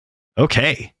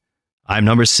Okay, I'm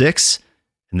number 6,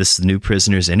 and this is the New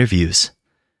Prisoners Interviews.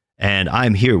 And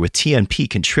I'm here with TNP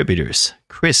contributors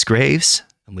Chris Graves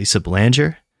and Lisa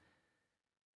Belanger.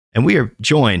 And we are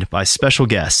joined by special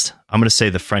guest. I'm going to say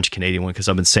the French-Canadian one because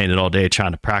I've been saying it all day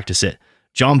trying to practice it.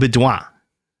 Jean Beaudoin.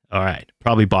 All right,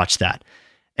 probably botched that.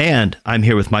 And I'm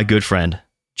here with my good friend,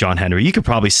 John Henry. You could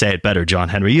probably say it better, John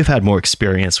Henry. You've had more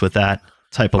experience with that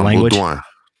type of language. Beaudoin.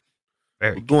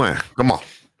 Very Beaudoin. Come on.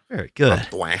 Very good.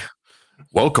 Beaudoin.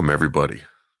 Welcome, everybody.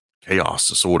 Chaos,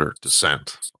 disorder,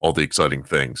 dissent, all the exciting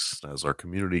things. As our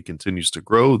community continues to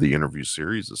grow, the interview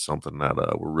series is something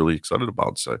that we're really excited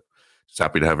about. So just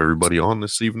happy to have everybody on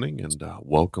this evening, and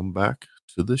welcome back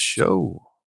to the show.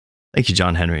 Thank you,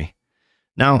 John Henry.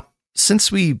 Now, since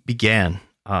we began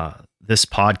this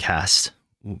podcast,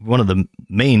 one of the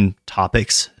main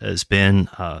topics has been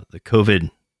the COVID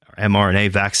or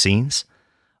mRNA vaccines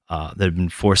that have been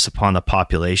forced upon the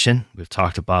population. We've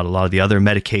talked about a lot of the other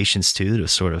medications too that have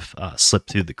sort of slipped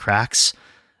through the cracks.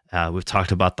 We've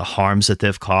talked about the harms that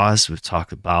they've caused. We've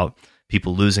talked about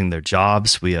people losing their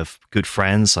jobs. We have good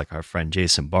friends like our friend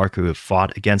Jason Barker who have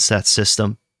fought against that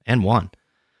system and won.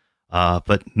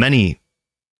 But many,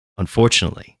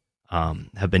 unfortunately,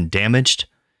 have been damaged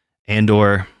and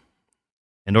or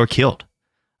killed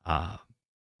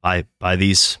by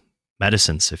these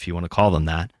medicines, if you want to call them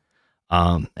that.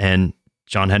 And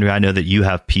John Henry, I know that you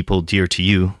have people dear to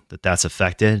you that's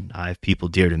affected. I have people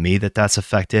dear to me that's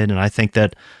affected. And I think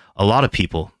that a lot of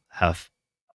people have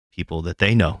people that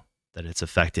they know that it's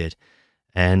affected.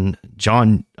 And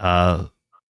John,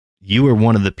 you were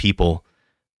one of the people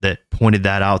that pointed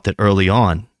that out that early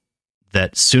on,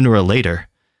 that sooner or later,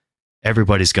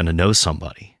 everybody's going to know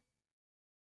somebody.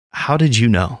 How did you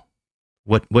know?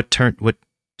 What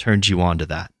turned you on to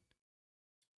that?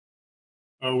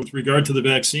 With regard to the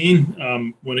vaccine,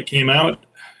 when it came out,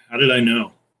 how did I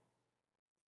know?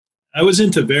 I was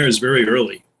into VAERS very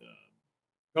early,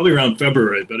 probably around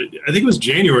February, but I think it was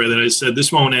January that I said,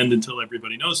 this won't end until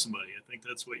everybody knows somebody. I think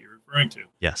that's what you're referring to.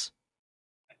 Yes.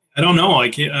 I don't know.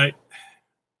 I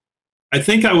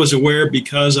think I was aware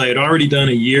because I had already done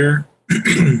a year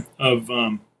of,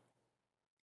 I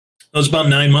was about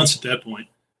 9 months at that point,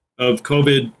 of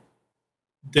COVID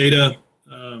data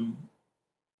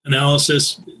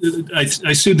analysis. I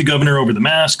sued the governor over the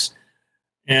masks,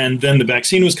 and then the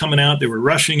vaccine was coming out. They were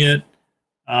rushing it.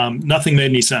 Nothing made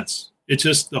any sense. It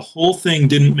just, the whole thing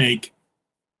didn't make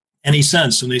any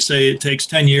sense. And they say it takes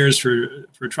 10 years for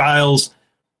trials.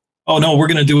 Oh no, we're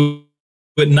going to do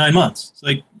it in 9 months. It's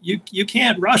like, you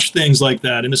can't rush things like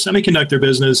that. In the semiconductor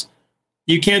business,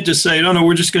 you can't just say, no,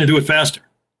 we're just going to do it faster.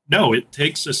 No, it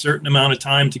takes a certain amount of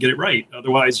time to get it right.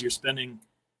 Otherwise, you're spending,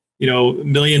 $1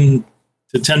 million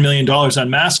to $10 million on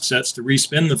mask sets to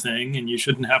respin the thing, and you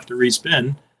shouldn't have to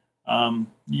respin.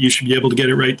 You should be able to get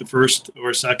it right the first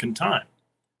or second time.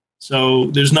 So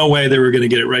there's no way they were going to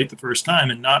get it right the first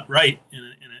time, and not right in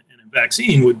a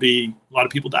vaccine would be a lot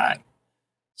of people die.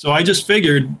 So I just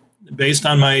figured, based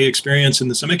on my experience in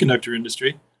the semiconductor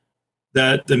industry,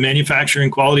 that the manufacturing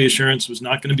quality assurance was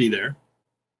not going to be there,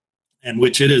 and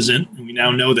which it isn't, and we now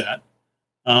know that,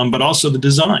 but also the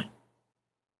design.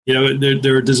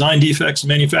 There are design defects,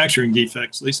 manufacturing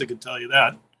defects. At least I could tell you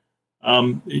that.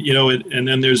 And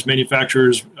then there's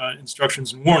manufacturers'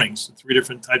 instructions and warnings, 3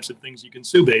 different types of things you can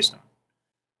sue based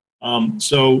on.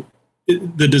 So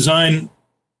the design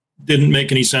didn't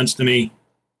make any sense to me.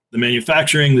 The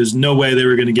manufacturing, there's no way they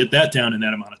were going to get that down in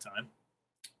that amount of time.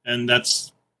 And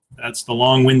that's the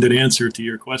long-winded answer to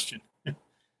your question.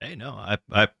 Hey, no,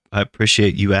 I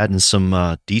appreciate you adding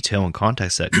some detail and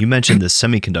context. That you mentioned the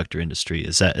semiconductor industry.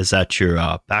 Is that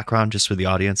your background, just for the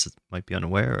audience that might be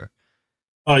unaware?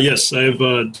 Yes, I have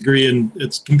a degree in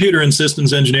it's computer and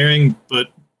systems engineering, but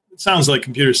it sounds like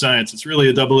computer science. It's really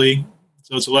a double E,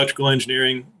 so it's electrical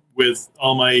engineering with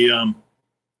all my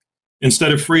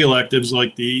instead of free electives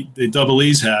like the double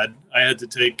E's had, I had to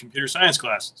take computer science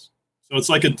classes. So it's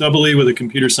like a double E with a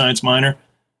computer science minor.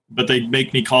 But they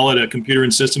make me call it a computer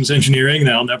and systems engineering. And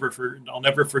I'll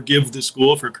never forgive the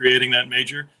school for creating that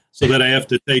major, so that I have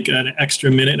to take an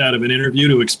extra minute out of an interview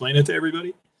to explain it to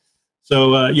everybody.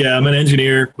 So I'm an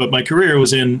engineer, but my career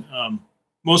was in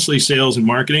mostly sales and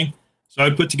marketing. So I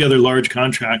would put together large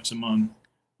contracts when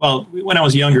I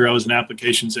was younger, I was an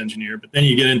applications engineer, but then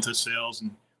you get into sales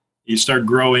and you start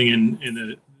growing in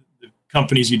the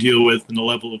companies you deal with and the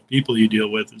level of people you deal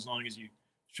with, as long as you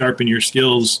sharpen your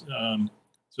skills.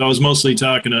 So I was mostly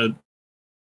talking to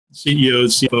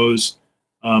CEOs, CFOs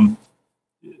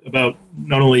about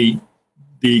not only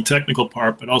the technical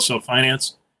part, but also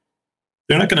finance.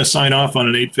 They're not going to sign off on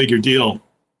an 8-figure deal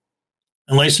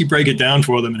unless you break it down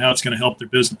for them and how it's going to help their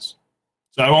business.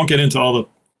 So I won't get into all the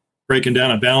breaking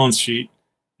down a balance sheet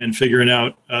and figuring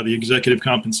out the executive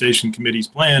compensation committee's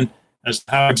plan as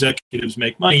to how executives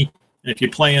make money. And if you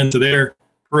play into their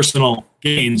personal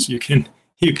gains, you can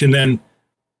then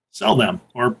sell them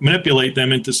or manipulate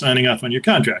them into signing off on your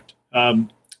contract.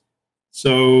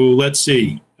 So let's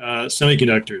see,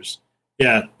 semiconductors.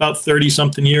 Yeah, about 30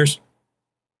 something years.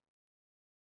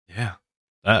 Yeah.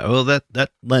 Well,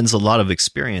 that lends a lot of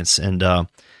experience, and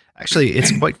actually,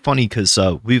 it's quite funny because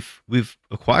we've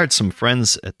acquired some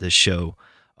friends at this show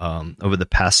over the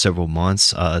past several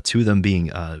months. Two of them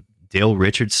being Dale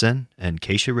Richardson and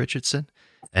Keisha Richardson,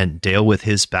 and Dale with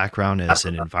his background as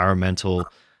an environmental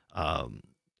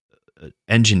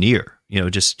engineer,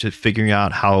 just to figuring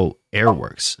out how air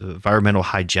works. Environmental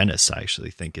hygienist, I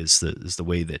actually think is the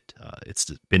way that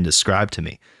it's been described to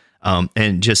me.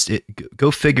 And just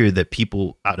go figure that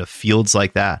people out of fields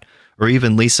like that, or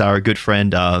even Lisa, our good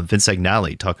friend Vince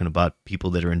Agnelli, talking about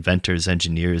people that are inventors,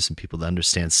 engineers, and people that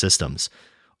understand systems.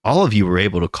 All of you were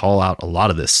able to call out a lot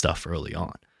of this stuff early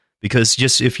on, because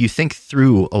just if you think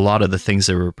through a lot of the things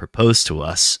that were proposed to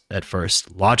us at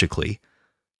first logically,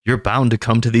 you're bound to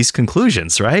come to these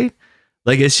conclusions, right?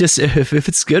 Like, it's just, if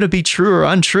it's going to be true or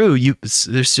untrue,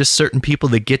 there's just certain people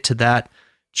that get to that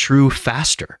true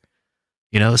faster.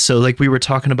 So like we were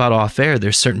talking about off air,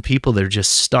 there's certain people that are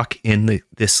just stuck in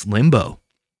this limbo,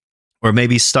 or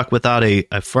maybe stuck without a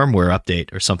firmware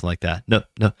update or something like that.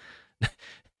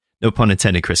 No pun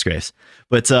intended, Chris Graves.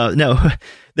 But no,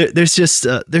 there's just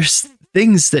there's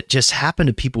things that just happen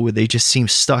to people where they just seem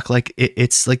stuck. Like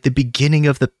it's like the beginning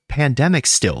of the pandemic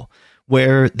still,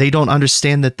 where they don't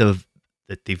understand that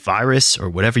the virus, or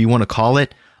whatever you want to call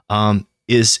it,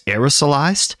 is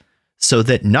aerosolized. So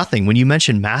that nothing, when you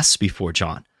mentioned masks before,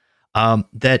 John,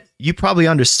 that you probably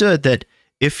understood that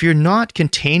if you're not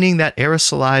containing that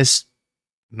aerosolized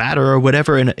matter or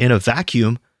whatever in a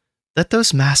vacuum, that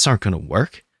those masks aren't going to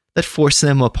work. That forcing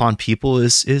them upon people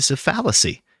is a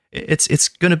fallacy. It's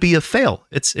going to be a fail.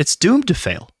 It's doomed to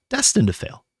fail, destined to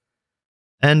fail.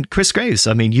 And Chris Graves,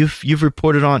 I mean, you've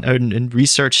reported on and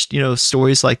researched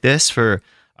stories like this for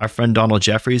our friend Donald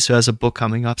Jeffries, who has a book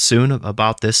coming up soon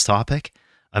about this topic.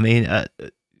 I mean,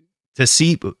 to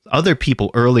see other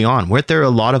people early on, weren't there a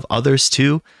lot of others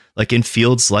too, like in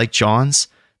fields like John's,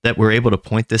 that were able to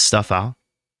point this stuff out?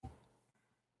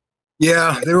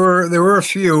 Yeah, there were a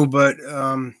few, but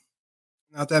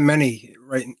not that many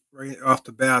right off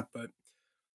the bat. But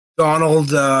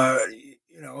Donald,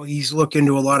 he's looked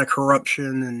into a lot of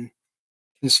corruption and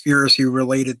conspiracy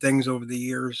related things over the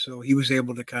years, so he was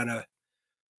able to kind of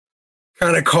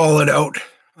call it out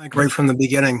like right from the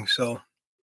beginning. So.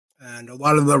 And a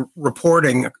lot of the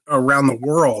reporting around the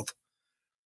world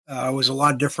was a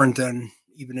lot different than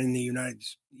even in the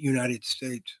United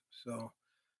States. So,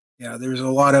 yeah, there's a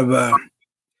lot of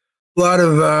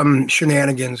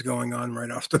shenanigans going on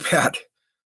right off the bat.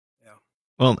 Yeah.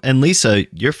 Well, and Lisa,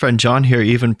 your friend John here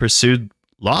even pursued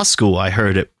law school, I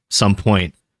heard at some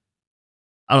point.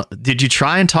 Did you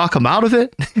try and talk him out of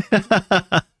it?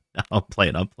 I'm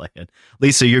playing.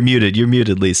 Lisa, you're muted. You're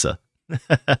muted, Lisa.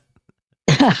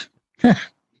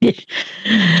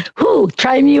 Who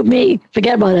try to mute me?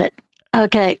 Forget about it.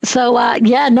 Okay, so I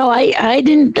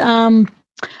didn't.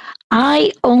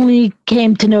 I only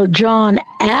came to know John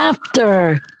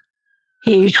after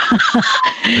he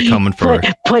coming for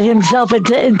put himself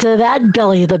into that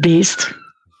belly of the beast.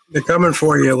 They're coming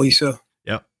for you, Lisa.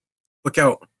 Yep. Look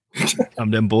out.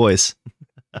 I'm them boys.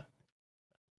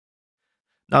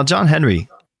 Now, John Henry,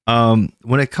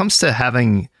 when it comes to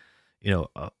having,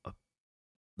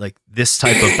 like this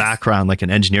type of background, like an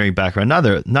engineering background,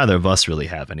 neither of us really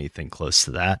have anything close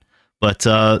to that. But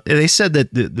they said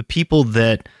that the people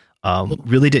that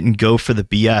really didn't go for the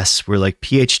BS were like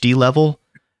PhD level,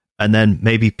 and then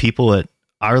maybe people at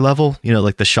our level,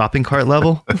 like the shopping cart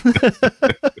level.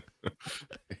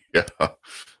 Yeah.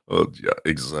 Oh, yeah,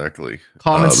 exactly.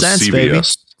 Common sense,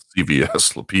 CVS, baby.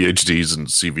 CVS, PhDs and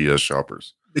CVS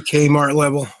shoppers. The Kmart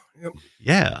level. Yep.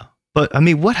 Yeah. But I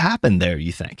mean, what happened there,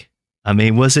 you think? I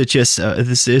mean, was it just,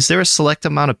 is there a select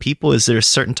amount of people? Is there a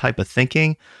certain type of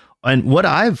thinking? And what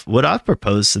I've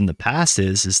proposed in the past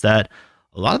is that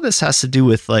a lot of this has to do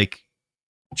with like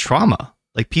trauma.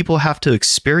 Like people have to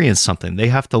experience something. They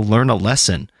have to learn a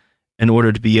lesson in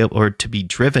order to be able, or to be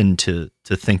driven to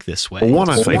think this way. Well,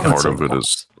 I think part of it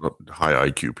is high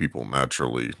IQ people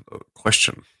naturally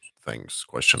question things,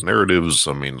 question narratives.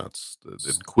 I mean, that's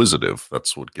inquisitive.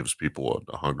 That's what gives people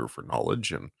a hunger for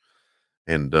knowledge and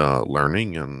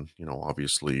learning, and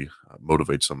obviously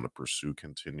motivates them to pursue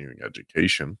continuing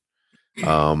education.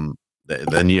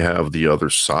 Then you have the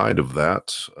other side of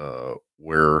that,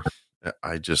 where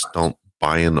I just don't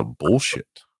buying the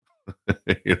bullshit,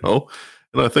 you know?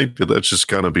 And I think that that's just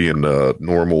kind of being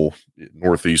normal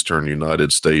Northeastern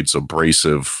United States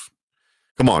abrasive.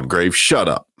 Come on, Grave, shut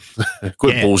up.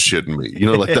 Quit bullshitting me. You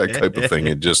know, like that type of thing.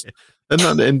 And just, and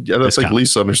I think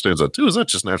Lisa understands that too. Is that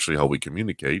just naturally how we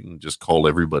communicate and just call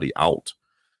everybody out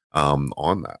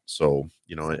on that? So,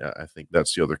 you know, I think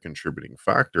that's the other contributing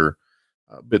factor.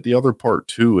 But the other part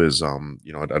too is,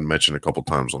 you know, I'd mentioned a couple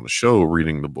times on the show,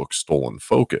 reading the book Stolen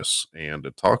Focus, and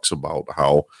it talks about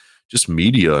how just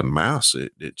media and mass,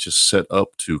 it just set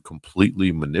up to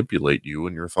completely manipulate you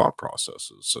and your thought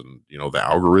processes, and, you know, the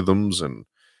algorithms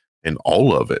and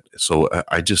all of it. So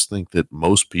I just think that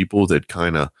most people that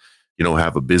kind of, you know,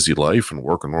 have a busy life and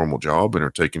work a normal job and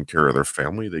are taking care of their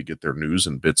family, they get their news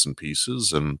in bits and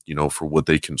pieces. And, you know, for what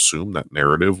they consume, that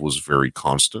narrative was very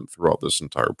constant throughout this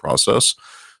entire process.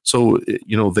 So,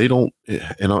 you know, they don't,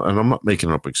 and I'm not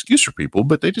making up an excuse for people,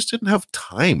 but they just didn't have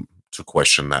time to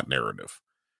question that narrative,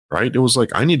 right? It was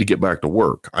like, I need to get back to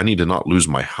work. I need to not lose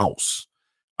my house.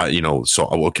 You know, so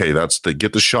okay, that's the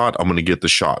get the shot. I'm going to get the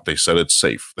shot. They said it's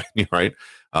safe, right?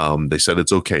 They said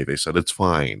it's okay. They said it's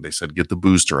fine. They said get the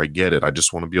booster. I get it. I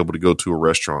just want to be able to go to a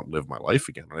restaurant and live my life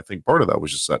again. And I think part of that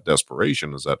was just that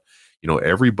desperation. Is that, you know,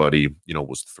 everybody, you know,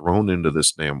 was thrown into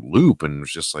this damn loop and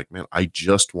was just like, man, I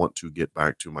just want to get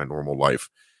back to my normal life.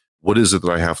 What is it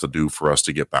that I have to do for us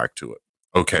to get back to it?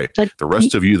 Okay, the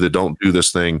rest of you that don't do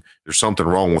this thing, there's something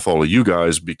wrong with all of you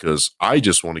guys, because I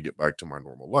just want to get back to my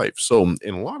normal life. So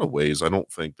in a lot of ways, I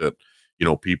don't think that, you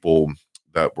know, people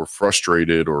that were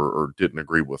frustrated or didn't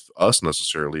agree with us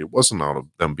necessarily, it wasn't out of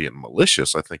them being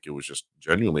malicious. I think it was just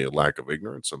genuinely a lack of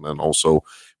ignorance. And then also,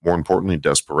 more importantly,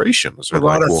 desperation. Is there a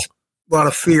lot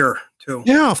of fear too.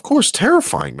 Yeah, of course.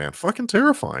 Terrifying, man. Fucking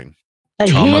terrifying.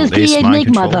 Here's the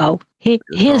enigma, though. Here's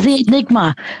the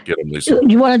enigma. Get him, Lisa.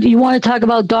 You want to talk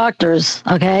about doctors,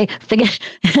 okay? Forget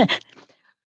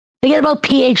about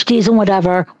PhDs and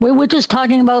whatever. We're just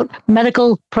talking about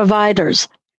medical providers.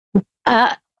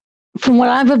 From what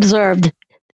I've observed,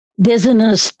 there's an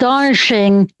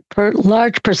astonishing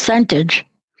large percentage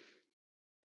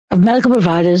of medical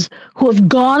providers who have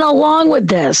gone along with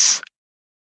this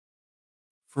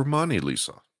for money,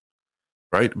 Lisa.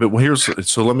 Right. But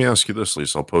so let me ask you this,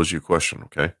 Lisa. I'll pose you a question.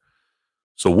 Okay.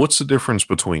 So what's the difference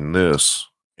between this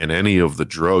and any of the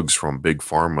drugs from big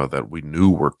pharma that we knew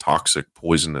were toxic,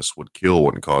 poisonous, would kill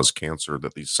and cause cancer,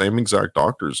 that these same exact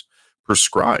doctors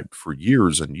prescribed for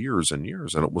years and years and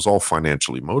years? And it was all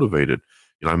financially motivated.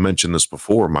 You know, I mentioned this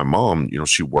before. My mom, you know,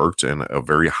 she worked in a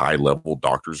very high level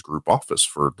doctor's group office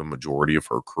for the majority of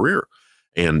her career.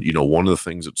 And, you know, one of the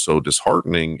things that's so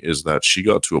disheartening is that she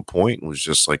got to a point and was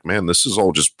just like, man, this is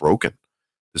all just broken.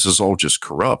 This is all just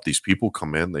corrupt. These people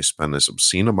come in, they spend this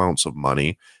obscene amounts of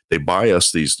money. They buy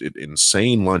us these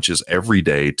insane lunches every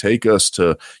day, take us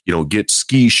to, you know, get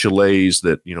ski chalets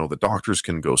that, you know, the doctors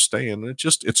can go stay in.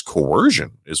 It's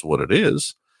coercion is what it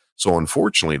is. So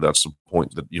unfortunately, that's the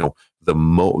point that, you know, the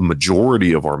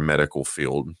majority of our medical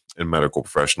field and medical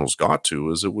professionals got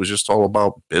to, is it was just all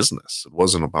about business. It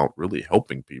wasn't about really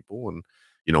helping people. And,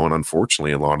 you know, and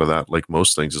unfortunately, a lot of that, like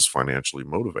most things, is financially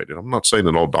motivated. I'm not saying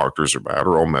that all doctors are bad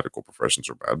or all medical professions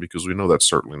are bad, because we know that's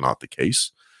certainly not the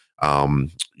case.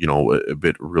 You know, a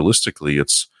bit realistically,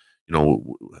 it's, you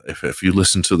know, if you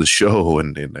listen to the show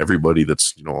and everybody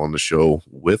that's, you know, on the show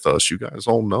with us, you guys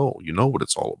all know, you know what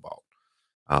it's all about.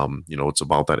 You know, it's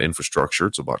about that infrastructure.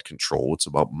 It's about control. It's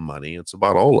about money. It's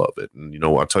about all of it. And, you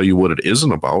know, I'll tell you what it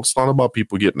isn't about. It's not about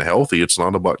people getting healthy. It's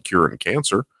not about curing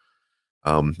cancer.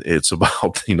 It's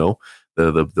about, you know,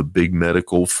 the big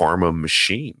medical pharma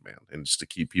machine, man, and just to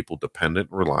keep people dependent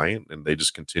and reliant. And they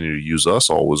just continue to use us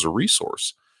all as a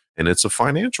resource. And it's a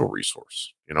financial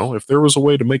resource. You know, if there was a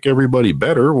way to make everybody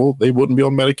better, well, they wouldn't be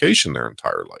on medication their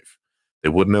entire life. They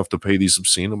wouldn't have to pay these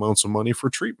obscene amounts of money for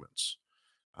treatments.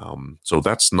 So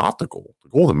that's not the goal. The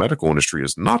goal of the medical industry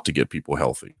is not to get people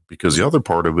healthy, because the other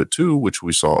part of it too, which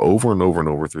we saw over and over and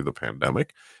over through the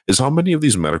pandemic, is how many of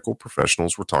these medical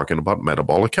professionals were talking about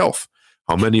metabolic health.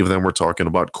 How many of them were talking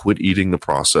about quit eating the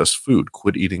processed food,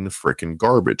 quit eating the frickin'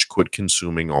 garbage, quit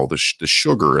consuming all the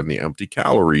sugar and the empty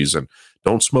calories, and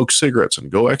don't smoke cigarettes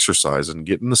and go exercise and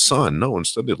get in the sun. No,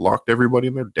 instead they locked everybody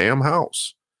in their damn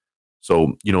house.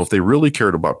 So, you know, if they really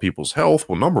cared about people's health,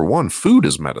 well, number one, food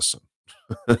is medicine.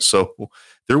 So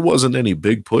there wasn't any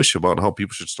big push about how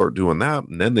people should start doing that.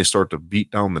 And then they start to beat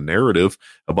down the narrative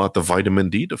about the vitamin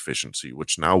D deficiency,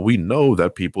 which now we know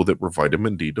that people that were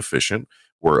vitamin D deficient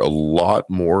were a lot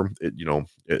more, you know,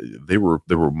 they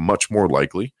were much more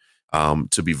likely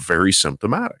to be very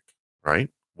symptomatic, right?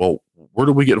 Well, where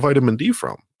do we get vitamin D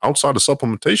from? Outside of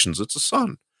supplementations, it's the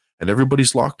sun, and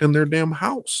everybody's locked in their damn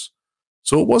house.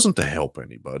 So it wasn't to help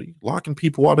anybody, locking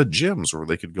people out of gyms where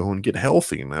they could go and get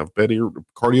healthy and have better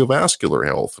cardiovascular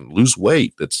health and lose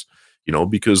weight. That's,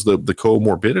 because the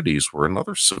comorbidities were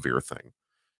another severe thing.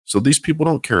 So these people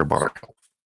don't care about our health,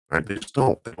 right? They just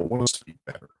don't. They don't want us to be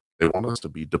better. They want us to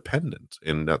be dependent.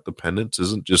 And that dependence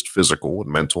isn't just physical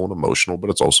and mental and emotional, but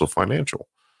it's also financial.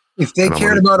 If they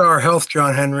cared about our health,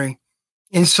 John Henry,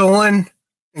 insulin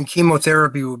and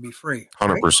chemotherapy would be free.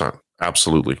 100%.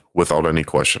 Absolutely. Without any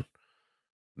question.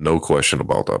 No question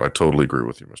about that. I totally agree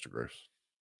with you, Mr. Graves.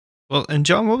 Well, and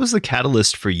John, what was the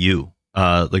catalyst for you,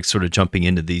 like sort of jumping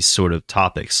into these sort of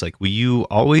topics? Like, were you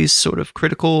always sort of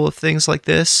critical of things like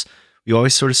this? Were you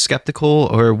always sort of skeptical,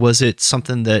 or was it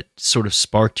something that sort of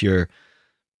sparked your,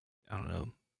 I don't know,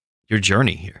 your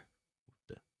journey here?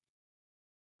 Yeah.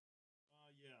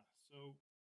 So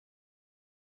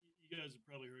you guys have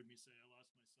probably heard me say I lost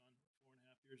my son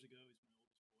 4.5 years ago. He's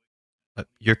my oldest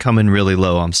boy. You're coming really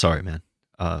low. I'm sorry, man.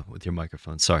 With your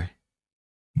microphone. Sorry.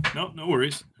 No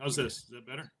worries. How's this? Is that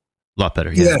better? A lot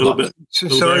better. Yeah. A little bit. So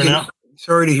better now?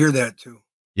 sorry to hear that too.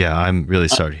 Yeah, I'm really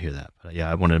sorry to hear that. But yeah,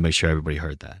 I wanted to make sure everybody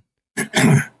heard that.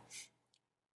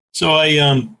 So I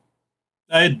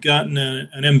had gotten an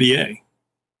MBA.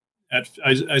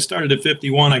 I started at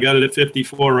 51. I got it at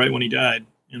 54, right when he died,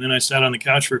 and then I sat on the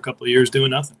couch for a couple of years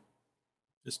doing nothing,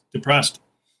 just depressed.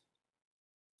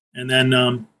 And then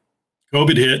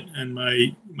COVID hit, and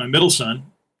my middle son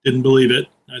didn't believe it.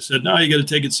 I said, "No, you got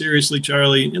to take it seriously,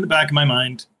 Charlie." In the back of my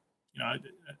mind,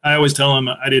 I always tell him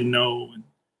I didn't know, and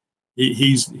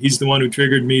he's the one who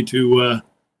triggered me to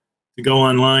go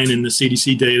online in the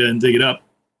CDC data and dig it up.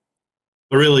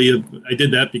 But really, I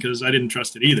did that because I didn't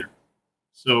trust it either.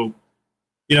 So,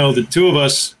 the two of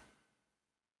us,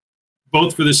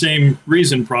 both for the same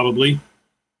reason probably,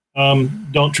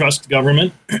 don't trust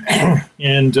government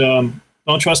and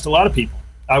don't trust a lot of people.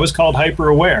 I was called hyper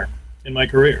aware in my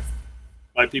career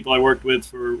by people I worked with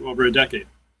for over a decade.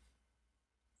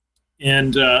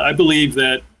 And I believe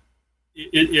that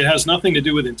it has nothing to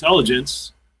do with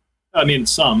intelligence. I mean,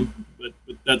 some, but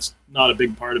that's not a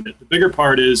big part of it. The bigger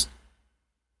part is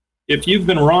if you've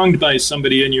been wronged by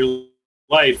somebody in your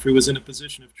life who was in a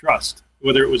position of trust,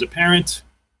 whether it was a parent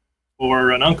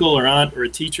or an uncle or aunt or a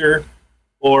teacher,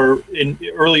 or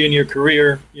early in your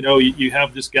career, you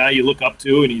have this guy you look up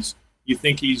to and you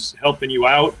think he's helping you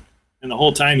out, and the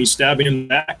whole time he's stabbing you in the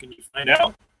back, and you find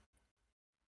out.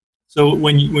 So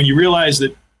when you realize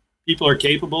that people are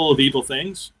capable of evil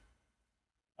things,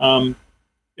 and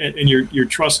you're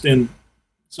trusting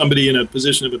somebody in a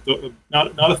position of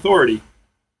not authority,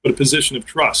 but a position of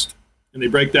trust, and they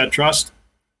break that trust,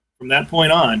 from that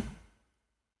point on,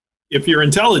 if you're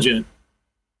intelligent,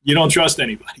 you don't trust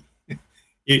anybody.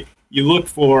 You look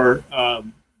for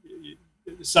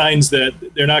signs that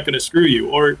they're not going to screw you,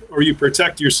 or you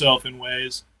protect yourself in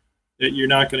ways that you're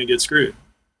not going to get screwed.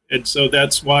 And so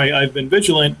that's why I've been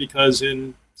vigilant, because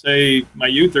in, say, my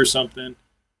youth or something,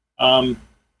 I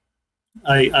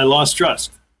lost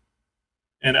trust.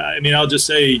 And I mean, I'll just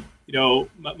say,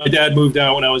 my dad moved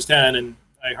out when I was 10, and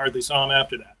I hardly saw him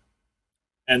after that.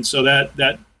 And so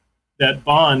that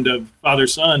bond of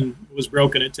father-son was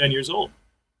broken at 10 years old.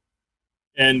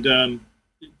 And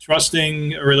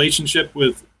trusting a relationship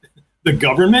with the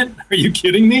government? Are you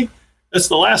kidding me? That's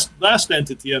the last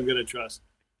entity I'm going to trust.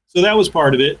 So that was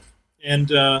part of it. And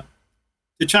to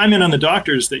chime in on the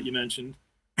doctors that you mentioned,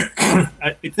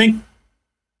 I think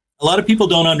a lot of people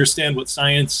don't understand what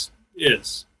science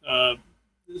is,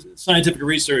 scientific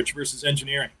research versus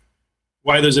engineering,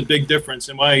 why there's a big difference,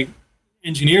 and why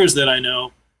engineers that I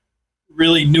know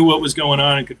really knew what was going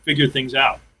on and could figure things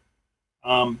out.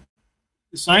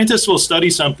 Scientists will study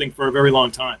something for a very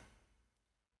long time.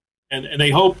 And they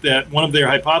hope that one of their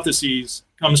hypotheses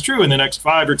comes true in the next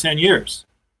 5 or 10 years,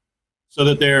 so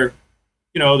that they're,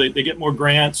 they get more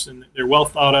grants and they're well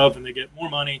thought of and they get more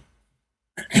money.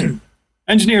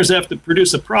 Engineers have to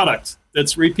produce a product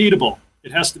that's repeatable.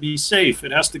 It has to be safe.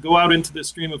 It has to go out into the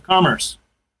stream of commerce.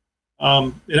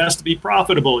 It has to be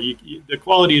profitable. The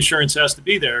quality assurance has to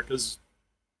be there, because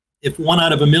if 1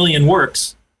 out of 1,000,000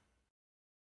 works,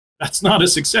 that's not a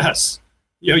success.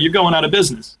 You're going out of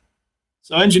business.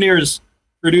 So engineers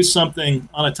produce something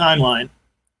on a timeline.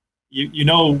 You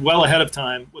know well ahead of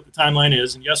time what the timeline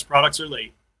is, and yes, products are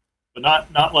late, but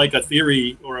not like a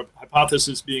theory or a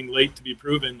hypothesis being late to be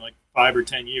proven like 5 or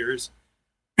 10 years.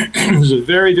 It's a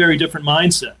very, very different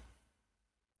mindset.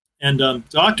 And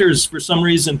doctors, for some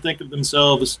reason, think of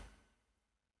themselves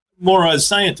more as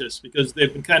scientists because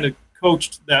they've been kind of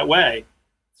coached that way.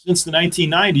 Since the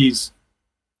 1990s,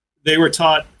 they were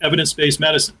taught evidence-based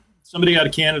medicine. Somebody out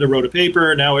of Canada wrote a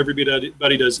paper. Now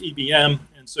everybody does EBM,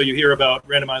 And so you hear about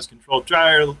randomized controlled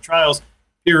trials,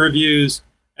 peer reviews,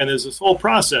 and there's this whole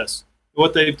process.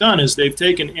 What they've done is they've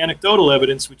taken anecdotal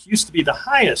evidence, which used to be the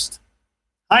highest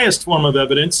form of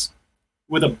evidence,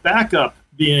 with a backup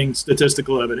being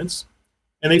statistical evidence,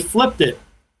 and they flipped it.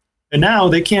 And now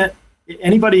they can't,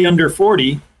 anybody under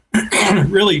 40,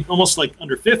 really almost like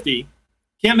under 50,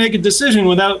 can't make a decision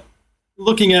without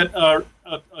looking at a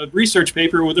research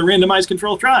paper with a randomized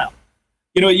controlled trial.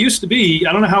 You know, it used to be,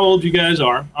 I don't know how old you guys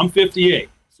are, I'm 58.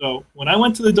 So when I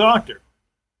went to the doctor,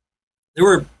 there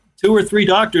were 2 or 3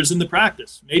 doctors in the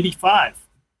practice, maybe 5.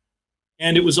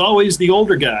 And it was always the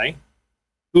older guy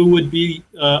who would be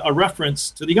a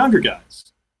reference to the younger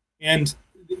guys. And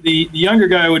the younger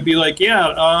guy would be like,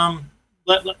 yeah,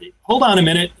 hold on a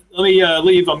minute, let me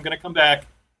leave, I'm going to come back.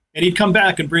 And he'd come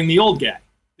back and bring the old guy,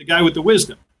 the guy with the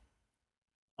wisdom.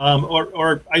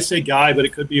 Or I say guy, but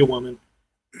it could be a woman.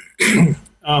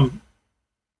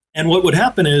 And what would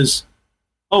happen is,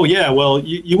 oh yeah, well,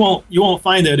 you won't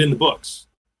find that in the books.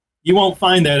 You won't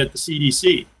find that at the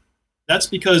CDC. That's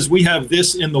because we have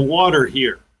this in the water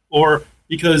here, or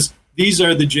because these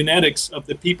are the genetics of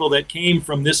the people that came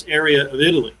from this area of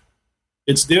Italy.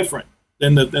 It's different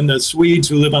than the Swedes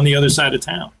who live on the other side of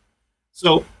town.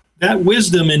 So that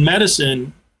wisdom in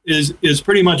medicine is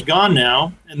pretty much gone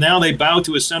now, and now they bow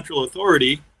to a central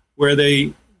authority where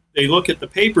they look at the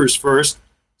papers first.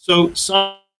 So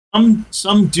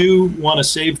some do want to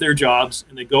save their jobs,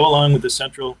 and they go along with the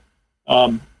central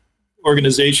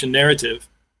organization narrative,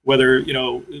 whether, you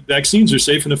know, vaccines are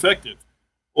safe and effective,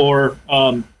 or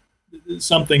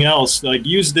something else like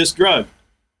use this drug.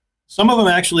 Some of them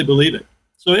actually believe it.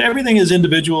 So everything is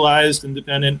individualized and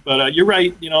dependent, but you're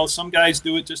right. You know, some guys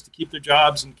do it just to keep their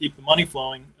jobs and keep the money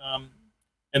flowing,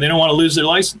 and they don't want to lose their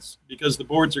license because the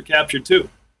boards are captured too.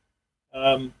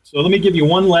 So let me give you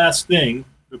one last thing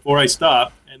before I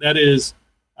stop, and that is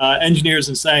engineers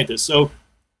and scientists. So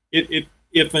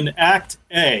if an Act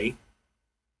A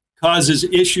causes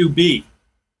issue B,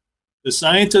 the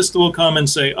scientist will come and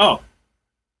say, oh,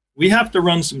 we have to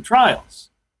run some trials.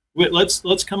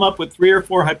 Let's come up with 3 or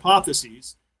 4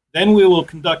 hypotheses. Then we will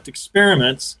conduct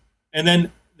experiments, and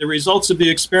then the results of the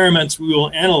experiments we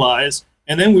will analyze,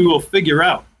 and then we will figure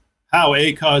out how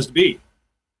A caused B.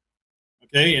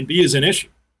 Okay, and B is an issue.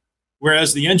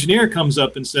 Whereas the engineer comes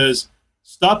up and says,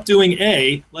 stop doing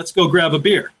A, let's go grab a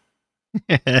beer.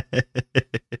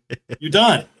 You're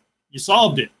done. You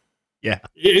solved it. Yeah.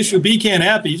 Issue B can't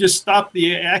happen. You just stop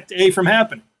the Act A from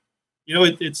happening. You know,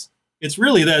 it's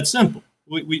really that simple.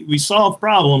 We solve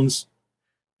problems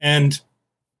and,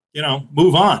 you know,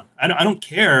 move on. I don't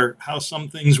care how some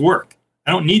things work.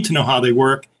 I don't need to know how they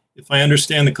work if I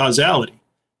understand the causality.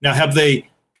 Now, have they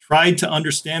tried to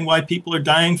understand why people are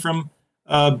dying from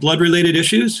blood-related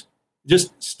issues?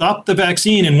 Just stop the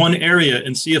vaccine in one area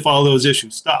and see if all those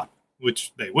issues stop,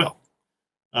 which they will.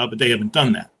 But they haven't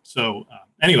done that. So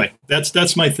anyway,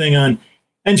 that's my thing on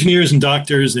engineers and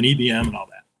doctors and EBM and all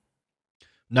that.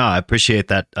 No, I appreciate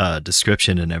that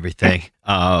description and everything.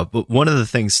 But one of the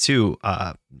things too,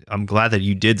 I'm glad that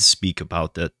you did speak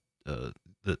about that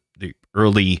the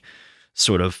early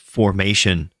sort of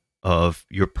formation of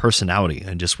your personality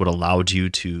and just what allowed you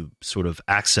to sort of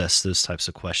access those types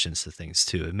of questions to things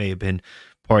too. It may have been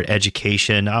part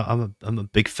education. I'm a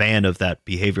big fan of that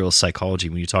behavioral psychology.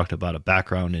 When you talked about a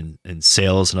background in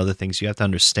sales and other things, you have to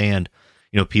understand,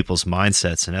 you know, people's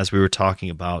mindsets. And as we were talking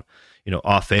about, you know,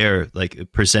 off air,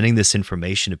 like presenting this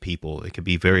information to people, it could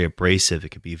be very abrasive. It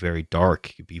could be very dark.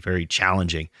 It could be very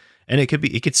challenging, and it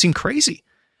could seem crazy.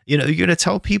 You know, you're going to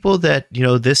tell people that, you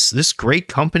know, this great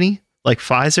company like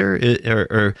Pfizer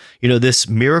or you know, this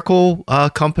miracle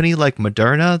company like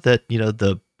Moderna, that, you know,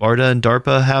 the BARDA and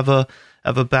DARPA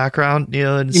have a background, you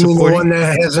know, in supporting. You mean the one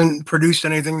that hasn't produced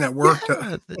anything that worked?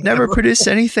 Yeah, never produced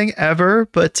anything ever,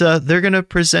 but they're going to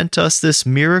present us this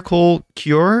miracle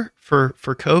cure for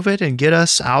COVID and get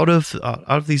us out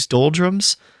of these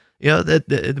doldrums. You know,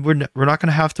 that we're not going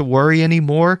to have to worry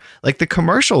anymore. Like the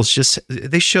commercials,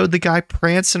 they showed the guy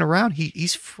prancing around.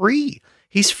 He's free.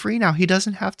 He's free now. He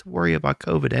doesn't have to worry about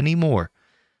COVID anymore.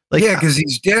 Like, yeah, because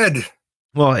he's dead.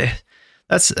 Well,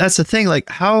 that's the thing. Like,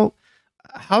 how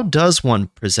does one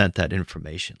present that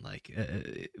information? Like,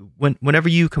 whenever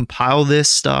you compile this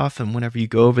stuff and whenever you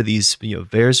go over these, you know,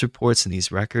 VAERS reports and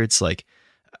these records, like,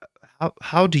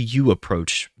 how do you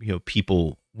approach, you know,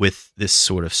 people with this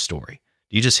sort of story?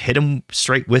 Do you just hit them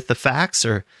straight with the facts,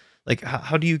 or like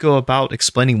how do you go about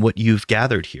explaining what you've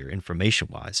gathered here information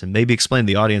wise, and maybe explain to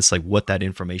the audience like what that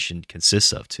information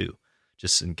consists of too,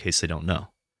 just in case they don't know?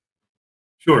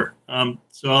 Sure.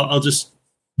 So I'll just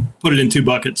put it in 2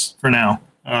 buckets for now.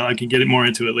 I can get it more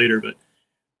into it later, but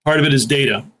part of it is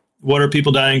data. What are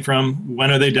people dying from?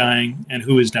 When are they dying? And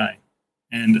who is dying?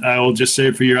 And I will just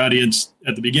say for your audience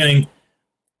at the beginning,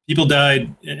 people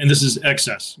died, and this is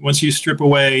excess. Once you strip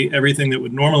away everything that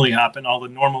would normally happen, all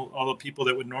the people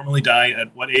that would normally die,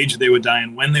 at what age they would die,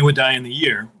 and when they would die in the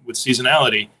year with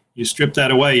seasonality, you strip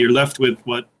that away, you're left with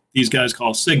what these guys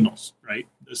call signals, right?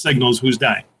 The signals who's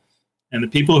dying. And the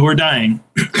people who are dying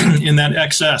in that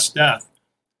excess death,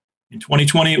 in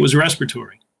 2020, it was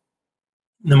respiratory.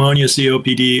 Pneumonia,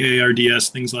 COPD, ARDS,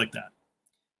 things like that.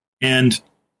 And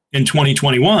in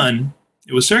 2021,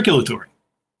 it was circulatory.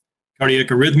 Cardiac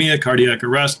arrhythmia, cardiac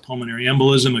arrest, pulmonary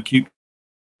embolism, acute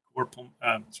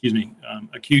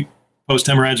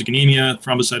post-hemorrhagic anemia,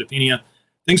 thrombocytopenia,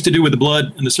 things to do with the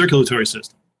blood and the circulatory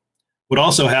system. What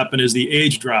also happened is the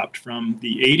age dropped from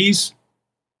the 80s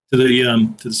to the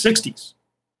 60s.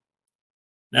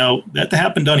 Now, that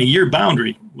happened on a year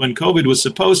boundary when COVID was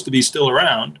supposed to be still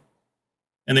around,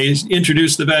 and they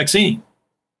introduced the vaccine.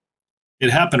 It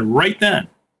happened right then.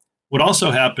 What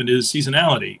also happened is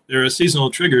seasonality. There are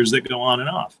seasonal triggers that go on and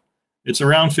off. It's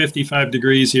around 55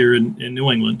 degrees here in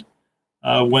New England.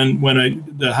 When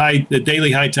the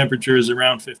daily high temperature is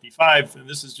around 55, and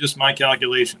this is just my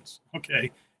calculations,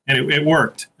 okay? And it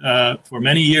worked. For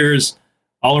many years,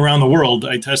 all around the world,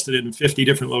 I tested it in 50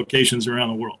 different locations around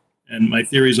the world, and my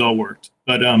theories all worked.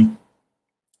 But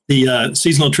the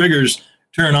seasonal triggers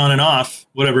turn on and off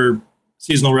whatever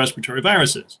seasonal respiratory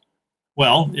virus is.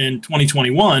 Well, in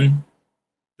 2021,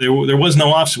 there was no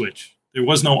off switch. There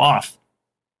was no off.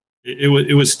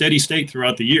 It was steady state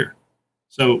throughout the year.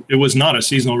 So it was not a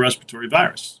seasonal respiratory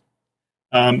virus.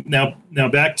 Now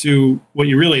back to what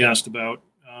you really asked about.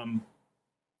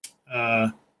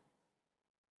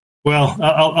 Well,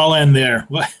 I'll end there.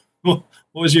 What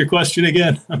was your question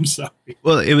again? I'm sorry.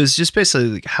 Well, it was just basically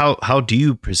like how do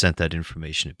you present that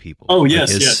information to people? Oh, like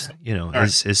yes, yes. You know, right.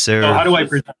 is there? So how do I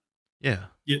present? Yeah.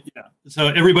 Yeah. So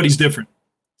everybody's different.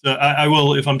 So I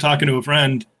will, if I'm talking to a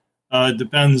friend,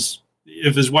 depends.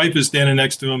 If his wife is standing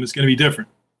next to him, it's going to be different.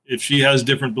 If she has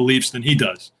different beliefs than he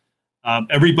does,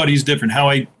 everybody's different. How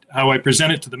I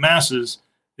present it to the masses,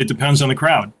 it depends on the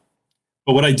crowd.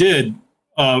 But what I did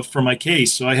for my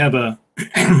case, so I have a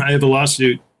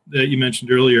lawsuit that you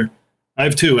mentioned earlier. I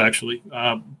have two actually.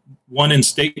 One in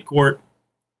state court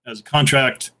as a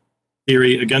contract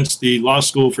theory against the law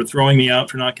school for throwing me out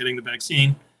for not getting the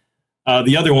vaccine.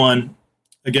 The other one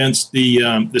against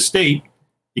the state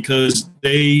because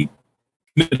they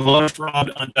committed a lot of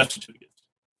fraud on death certificates.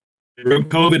 They wrote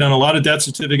COVID on a lot of death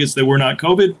certificates that were not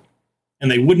COVID, and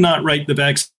they would not write the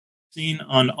vaccine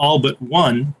on all but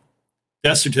one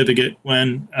death certificate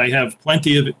when I have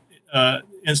plenty of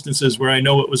instances where I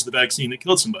know it was the vaccine that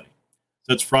killed somebody.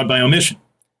 So that's fraud by omission.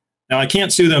 Now, I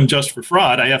can't sue them just for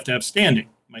fraud. I have to have standing.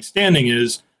 My standing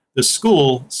is the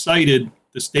school cited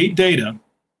the state data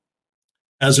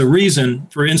as a reason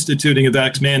for instituting a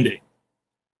vax mandate.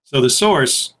 So the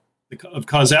source of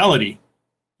causality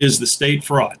is the state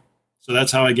fraud. So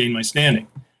that's how I gain my standing.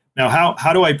 Now,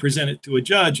 how do I present it to a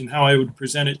judge and how I would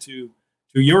present it to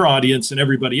your audience and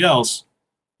everybody else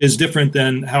is different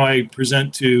than how I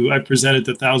presented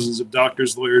to thousands of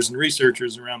doctors, lawyers, and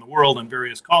researchers around the world on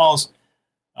various calls.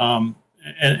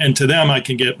 And to them, I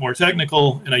can get more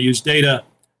technical and I use data.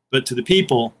 But to the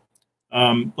people,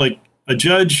 like a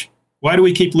judge, why do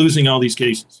we keep losing all these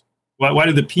cases? Why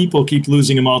do the people keep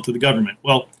losing them all to the government?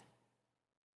 Well,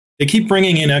 they keep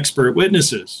bringing in expert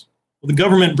witnesses. Well, the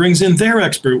government brings in their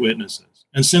expert witnesses.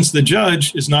 And since the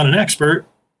judge is not an expert,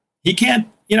 he can't,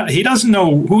 he doesn't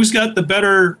know who's got the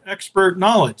better expert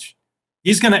knowledge.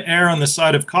 He's going to err on the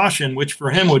side of caution, which for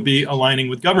him would be aligning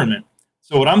with government.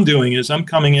 So what I'm doing is I'm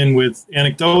coming in with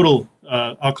anecdotal,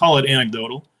 I'll call it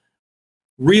anecdotal,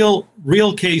 real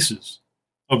cases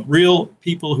of real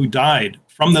people who died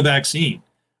from the vaccine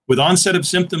with onset of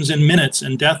symptoms in minutes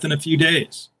and death in a few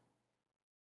days.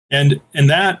 And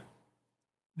that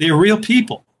they're real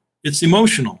people. It's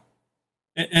emotional.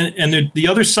 And the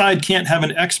other side can't have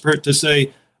an expert to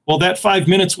say, well, that 5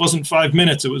 minutes wasn't 5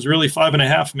 minutes. It was really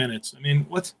 5.5 minutes. I mean,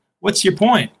 what's your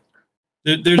point?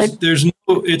 There's no,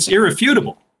 it's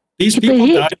irrefutable. These people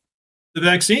died of the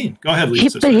vaccine. Go ahead,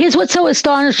 Lisa. But here's what's so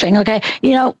astonishing. Okay.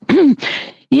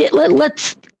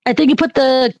 Let's, I think you put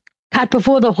the cart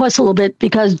before the horse a little bit,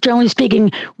 because generally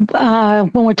speaking,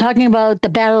 when we're talking about the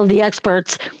battle of the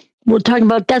experts, we're talking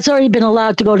about that's already been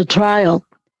allowed to go to trial.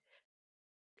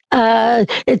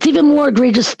 It's even more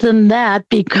egregious than that,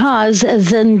 because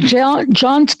as in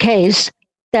John's case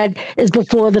that is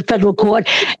before the federal court,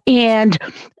 and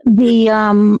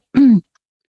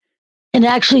and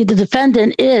actually the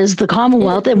defendant is the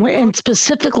Commonwealth, and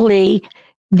specifically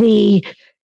the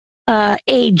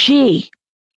AG.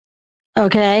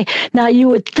 Okay. Now you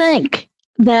would think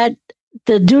that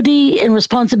the duty and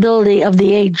responsibility of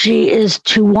the AG is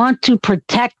to want to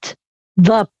protect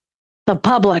the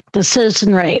public, the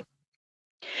citizenry.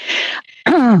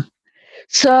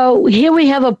 So here we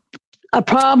have a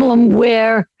problem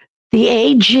where the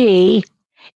AG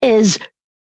is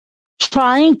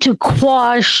trying to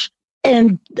quash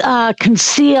and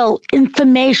conceal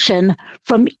information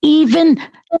from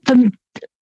the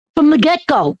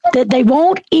get-go, that they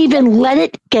won't even let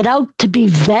it get out to be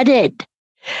vetted.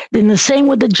 And the same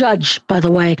with the judge, by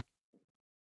the way.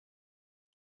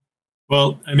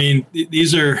 Well, I mean,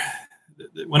 these are,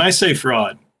 when I say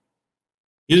fraud,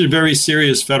 these are very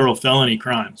serious federal felony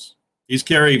crimes. These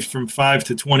carry from 5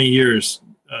 to 20 years,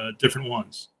 different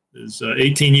ones. There's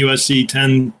 18 USC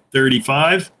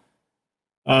 1035,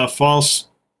 false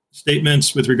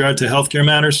statements with regard to healthcare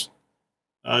matters.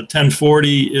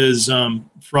 1040 is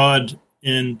fraud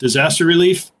in disaster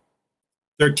relief.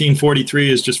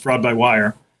 1343 is just fraud by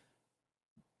wire.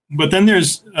 But then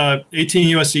there's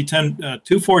 18 USC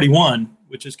 241,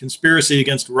 which is conspiracy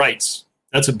against rights.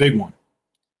 That's a big one.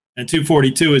 And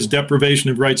 242 is deprivation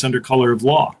of rights under color of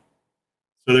law.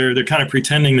 So they're kind of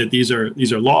pretending that these are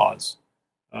laws.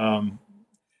 The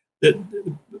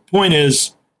point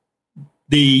is,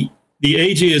 the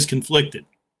AG is conflicted.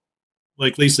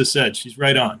 Like Lisa said, she's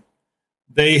right on.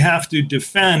 They have to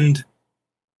defend.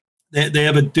 They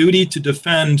have a duty to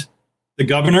defend the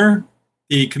governor,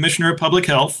 the commissioner of public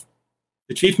health,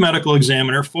 the chief medical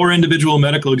examiner, 4 individual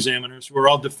medical examiners who are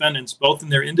all defendants, both in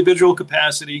their individual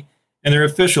capacity and their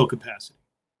official capacity.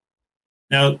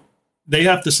 Now, they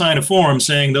have to sign a form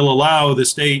saying they'll allow the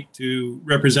state to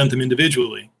represent them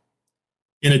individually,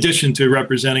 in addition to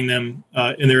representing them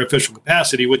in their official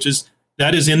capacity,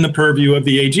 that is in the purview of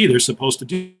the AG. They're supposed to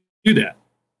do that.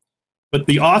 But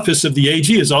the office of the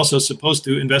AG is also supposed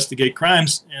to investigate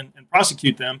crimes and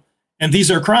prosecute them, and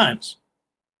these are crimes.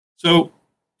 So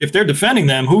if they're defending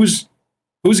them, who's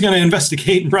going to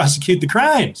investigate and prosecute the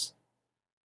crimes?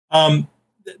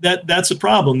 That's a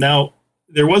problem. Now,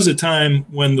 there was a time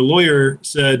when the lawyer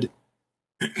said,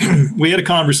 we had a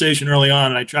conversation early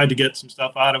on, and I tried to get some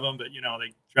stuff out of him, but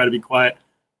they try to be quiet.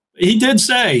 He did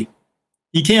say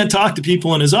he can't talk to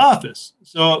people in his office.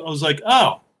 So I was like,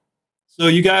 oh, so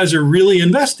you guys are really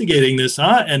investigating this,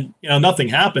 huh? And nothing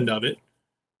happened of it.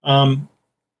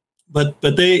 But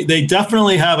they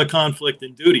definitely have a conflict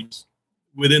in duties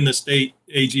within the state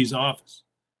AG's office.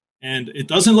 And it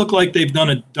doesn't look like they've done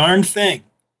a darn thing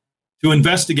to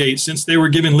investigate since they were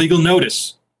given legal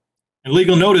notice. And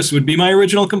legal notice would be my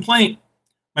original complaint.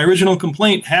 My original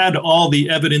complaint had all the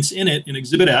evidence in it in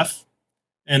Exhibit F,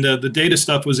 and the data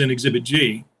stuff was in Exhibit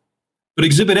G. But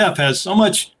Exhibit F has so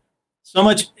much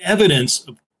evidence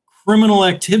of criminal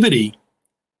activity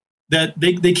that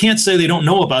they can't say they don't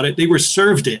know about it. They were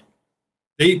served it.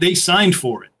 They signed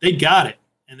for it. They got it.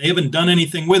 And they haven't done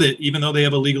anything with it, even though they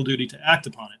have a legal duty to act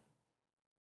upon it.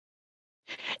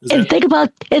 And think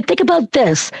about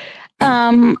this.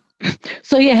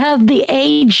 So you have the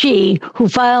AG who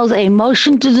files a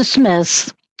motion to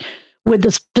dismiss with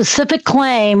the specific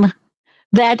claim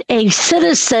that a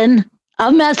citizen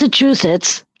of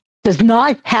Massachusetts does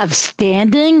not have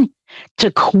standing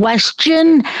to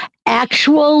question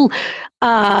actual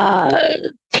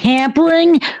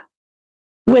tampering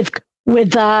with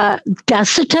death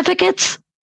certificates.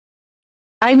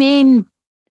 I mean,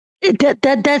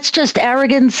 that's just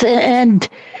arrogance and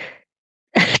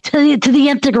to the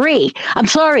nth degree. I'm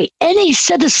sorry, any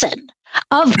citizen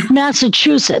of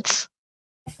Massachusetts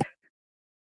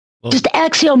just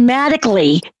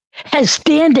axiomatically has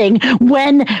standing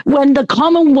when the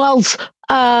Commonwealth's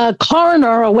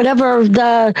coroner or whatever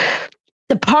the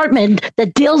department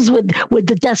that deals with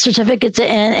the death certificates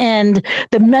and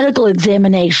the medical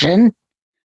examination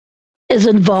is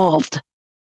involved.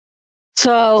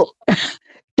 So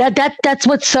that's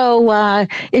what's so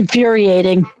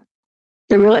infuriating.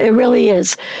 It really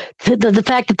is. The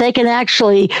fact that they can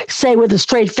actually say with a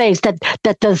straight face that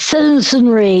the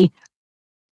citizenry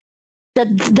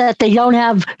that they don't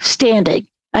have standing.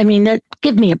 I mean,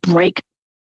 give me a break.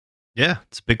 Yeah,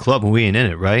 it's a big club and we ain't in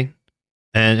it, right?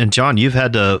 And John, you've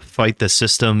had to fight the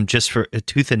system just for a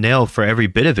tooth and nail for every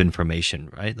bit of information,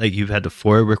 right? Like you've had to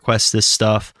FOIA request this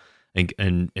stuff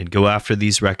and go after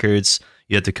these records.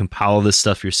 You had to compile this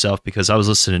stuff yourself because I was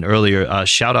listening earlier.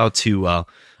 Shout out to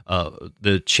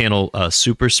the channel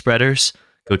Super Spreaders.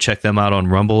 Go check them out on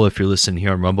Rumble if you're listening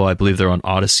here on Rumble. I believe they're on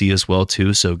Odyssey as well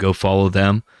too, so go follow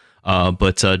them.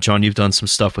 But John, you've done some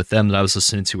stuff with them that I was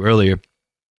listening to earlier,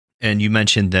 and you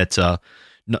mentioned that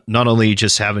not only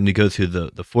just having to go through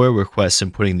the FOIA requests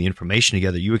and putting the information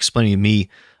together, you explaining to me,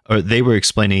 or they were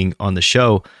explaining on the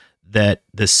show, that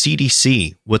the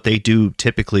CDC, what they do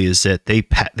typically is that they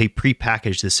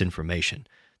prepackage this information.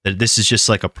 That this is just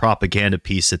like a propaganda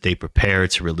piece that they prepare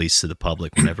to release to the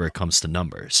public whenever it comes to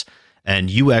numbers. And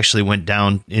you actually went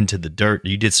down into the dirt.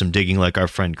 You did some digging like our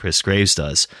friend Chris Graves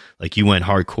does. Like you went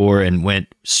hardcore and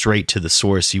went straight to the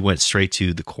source. You went straight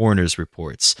to the coroner's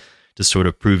reports to sort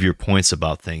of prove your points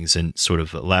about things and sort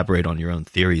of elaborate on your own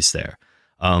theories there.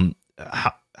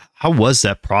 How was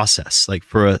that process? Like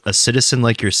for a citizen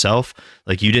like yourself,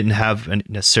 like you didn't have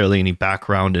necessarily any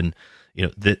background in,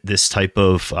 this type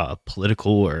of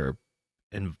political or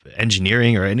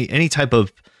engineering or any type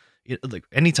of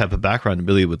background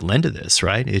really would lend to this,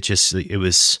 right? It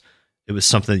was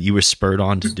something that you were spurred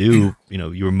on to do.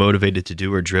 You were motivated to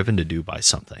do or driven to do by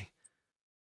something.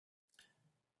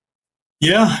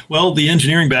 Yeah, well, the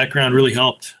engineering background really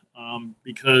helped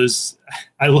because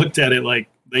I looked at it like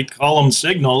they call them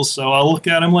signals, so I'll look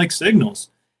at them like signals.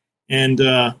 And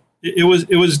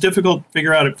it was difficult to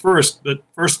figure out at first, but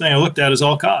first thing I looked at is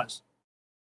all cause.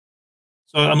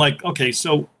 So I'm like, okay,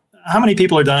 so how many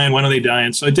people are dying? When are they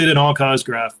dying? So I did an all cause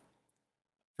graph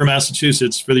for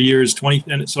Massachusetts for the years 20,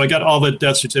 and so I got all the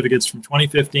death certificates from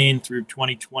 2015 through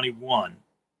 2021.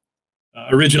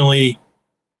 Originally,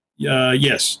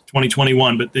 yes,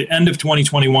 2021, but the end of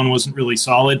 2021 wasn't really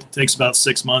solid. It takes about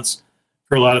 6 months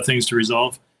for a lot of things to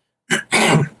resolve.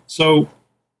 So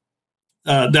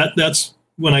that's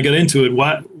when I got into it.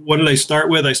 What did I start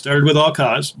with? I started with all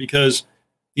cause because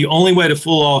the only way to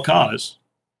fool all cause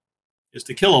is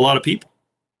to kill a lot of people.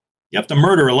 You have to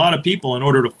murder a lot of people in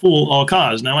order to fool all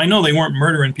cause. Now, I know they weren't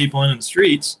murdering people in the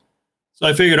streets, so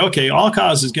I figured, okay, all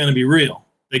cause is going to be real.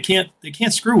 They can't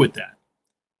screw with that.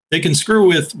 They can screw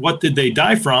with what did they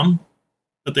die from,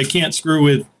 but they can't screw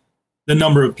with the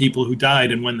number of people who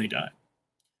died and when they died.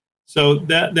 So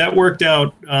that worked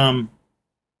out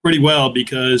pretty well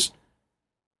because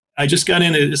I just got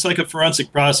in it. It's like a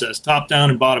forensic process, top down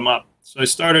and bottom up. So I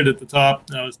started at the top,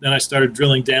 and then I started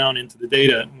drilling down into the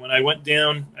data. And when I went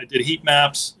down, I did heat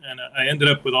maps, and I ended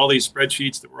up with all these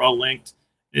spreadsheets that were all linked.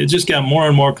 It just got more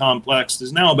and more complex.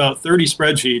 There's now about 30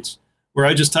 spreadsheets where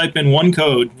I just type in one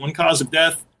code, one cause of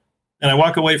death, and I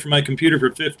walk away from my computer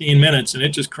for 15 minutes, and it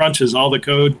just crunches all the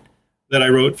code that I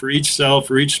wrote for each cell,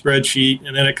 for each spreadsheet,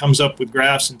 and then it comes up with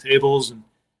graphs and tables. And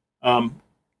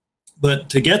but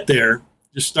to get there,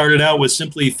 just started out with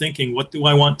simply thinking, what do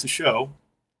I want to show?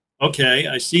 Okay,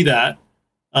 I see that.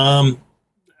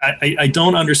 I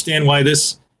don't understand why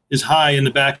this is high in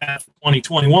the back half of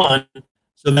 2021.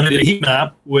 So then I did a heat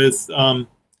map with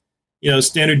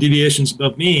standard deviations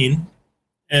above mean,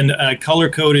 and I color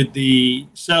coded the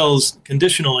cells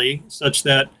conditionally such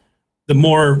that the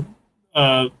more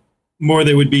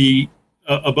they would be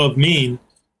above mean,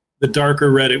 the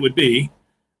darker red it would be,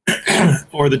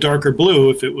 or the darker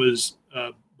blue if it was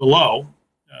below,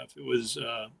 if it was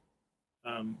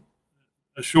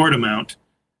a short amount.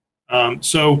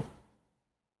 So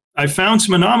I found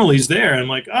some anomalies there. I'm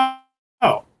like,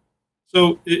 oh.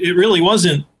 So it really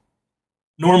wasn't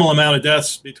normal amount of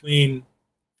deaths between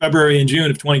February and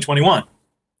June of 2021.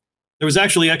 There was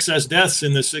actually excess deaths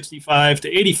in the 65 to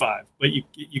 85, but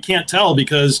you can't tell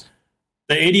because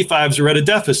the 85s are at a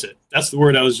deficit. That's the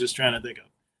word I was just trying to think of.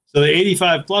 So the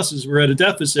 85 pluses were at a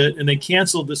deficit, and they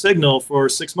canceled the signal for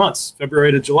 6 months,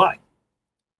 February to July.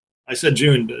 I said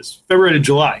June, but it's February to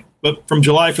July. But from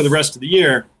July for the rest of the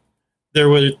year, there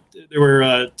were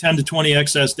 10 to 20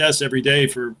 excess deaths every day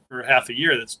for half a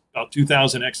year. That's about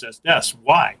 2,000 excess deaths.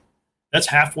 Why? That's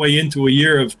halfway into a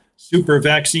year of super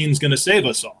vaccines going to save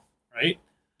us all, right?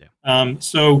 Yeah.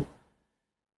 So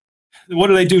what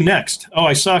did I do next? Oh,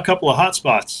 I saw a couple of hot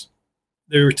spots.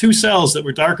 There were 2 cells that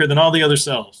were darker than all the other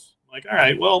cells. Like, all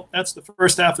right, well, that's the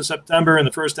first half of September and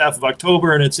the first half of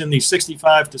October, and it's in the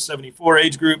 65 to 74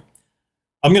 age group.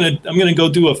 I'm gonna go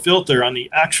do a filter on the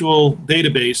actual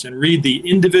database and read the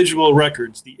individual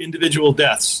records, the individual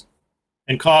deaths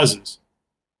and causes.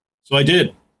 So I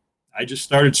did. I just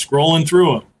started scrolling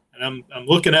through them, and I'm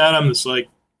looking at them. It's like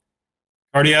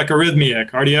cardiac arrhythmia,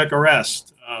 cardiac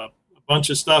arrest, a bunch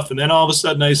of stuff, and then all of a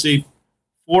sudden I see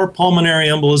 4 pulmonary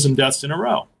embolism deaths in a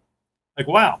row. Like,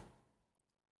 wow,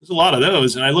 there's a lot of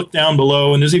those. And I look down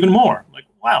below, and there's even more. Like,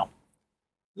 wow,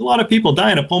 there's a lot of people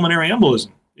dying of pulmonary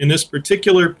embolism in this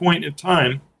particular point in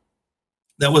time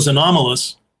that was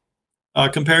anomalous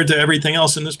compared to everything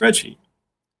else in the spreadsheet.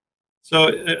 So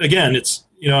again, it's,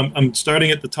 I'm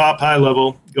starting at the top high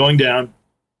level, going down.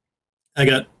 I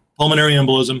got pulmonary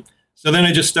embolism. So then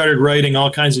I just started writing all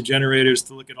kinds of generators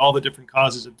to look at all the different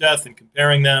causes of death and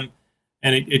comparing them.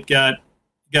 And it got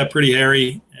got pretty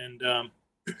hairy, and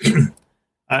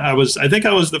I think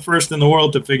I was the first in the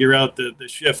world to figure out the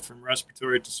shift from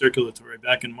respiratory to circulatory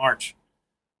back in March.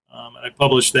 And I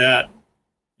published that,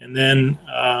 and then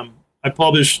I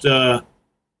published.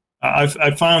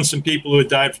 I found some people who had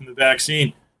died from the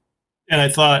vaccine, and I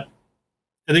thought,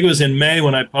 I think it was in May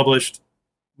when I published,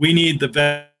 we need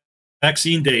the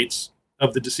vaccine dates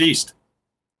of the deceased.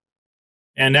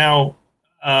 And now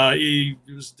it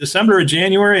was December or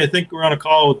January. I think we're on a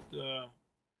call with.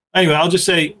 Anyway, I'll just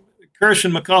say Kirsch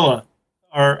and McCullough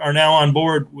are now on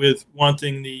board with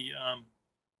wanting the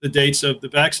dates of the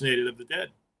vaccinated of the dead.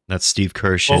 That's Steve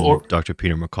Kirsch and Dr.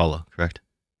 Peter McCullough, correct?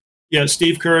 Yeah,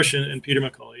 Steve Kirsch and Peter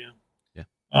McCullough. Yeah.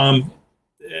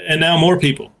 And now more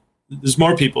people. There's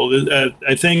more people.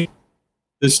 I think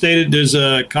there's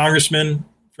a congressman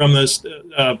from a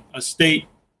state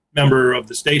member of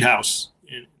the state house,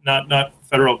 not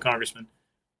federal congressman.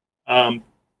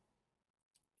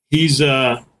 He's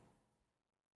going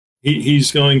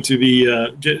to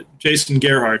be Jason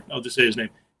Gerhard. I'll just say his name.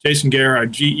 Jason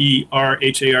Gerhard,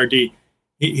 Gerhard.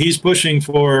 He's pushing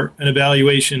for an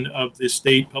evaluation of the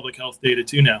state public health data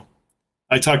too now.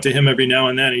 I talk to him every now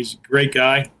and then. He's a great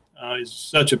guy. He's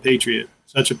such a patriot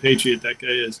that guy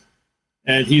is.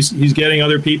 And he's getting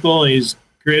other people. He's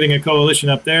creating a coalition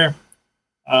up there.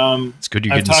 It's good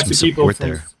you're getting some support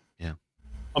there. Yeah.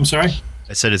 I'm sorry?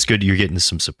 I said it's good you're getting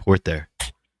some support there.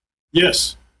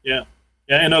 Yes. Yeah.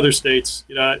 Yeah, and other states.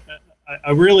 I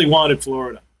really wanted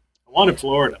Florida.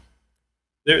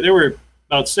 There were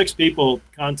about 6 people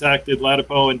contacted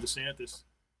Latipo and DeSantis,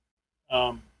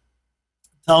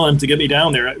 telling them to get me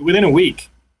down there within a week.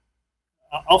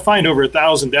 I'll find over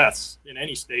 1,000 deaths in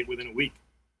any state within a week.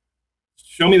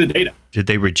 Show me the data. Did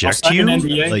they reject you?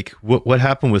 Like what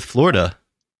happened with Florida?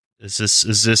 Is this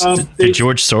did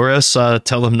George Soros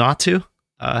tell them not to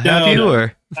have you? No.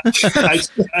 Or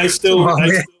I still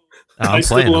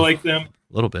like them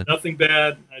a little bit. Nothing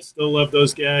bad. I still love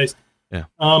those guys. Yeah.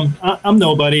 I'm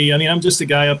nobody. I mean, I'm just a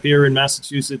guy up here in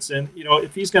Massachusetts, and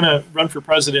if he's going to run for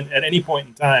president at any point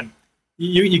in time,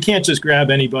 you can't just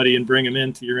grab anybody and bring them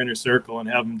into your inner circle and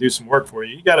have them do some work for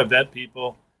you. You got to vet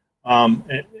people.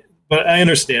 But I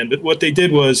understand. But what they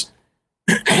did was,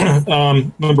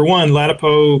 number one,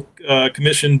 Latipo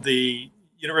commissioned the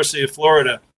University of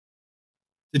Florida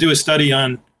to do a study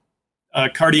on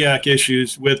cardiac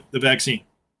issues with the vaccine.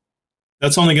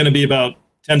 That's only going to be about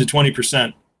 10 to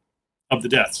 20% of the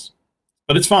deaths,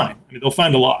 but it's fine. I mean, they'll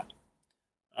find a lot.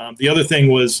 The other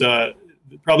thing was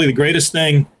probably the greatest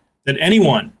thing that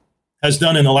anyone has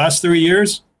done in the last 3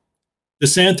 years.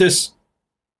 DeSantis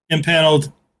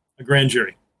impaneled a grand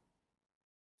jury.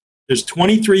 There's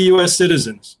 23 U.S.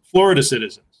 citizens, Florida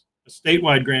citizens, a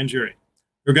statewide grand jury.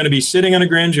 We're going to be sitting on a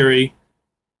grand jury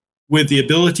with the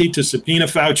ability to subpoena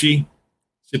Fauci,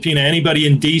 subpoena anybody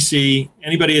in D.C.,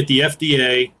 anybody at the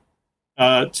FDA,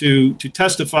 to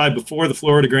testify before the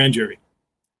Florida grand jury.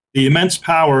 The immense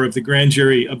power of the grand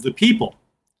jury of the people.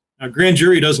 Now, grand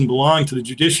jury doesn't belong to the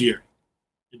judiciary.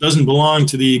 It doesn't belong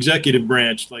to the executive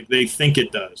branch like they think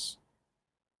it does.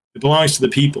 It belongs to the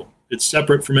people. It's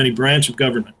separate from any branch of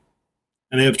government.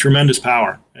 And they have tremendous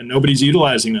power, and nobody's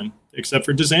utilizing them except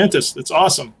for DeSantis. That's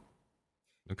awesome.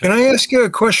 Okay. Can I ask you a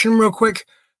question real quick?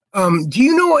 Do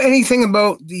you know anything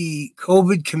about the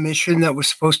COVID commission that was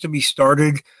supposed to be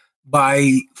started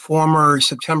by former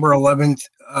September 11th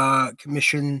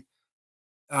commission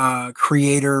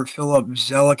creator Philip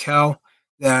Zelikow?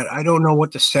 That I don't know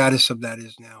what the status of that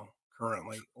is now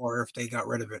currently, or if they got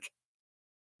rid of it.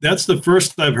 That's the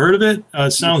first I've heard of it.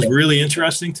 It sounds really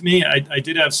interesting to me. I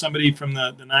did have somebody from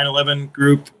the 9/11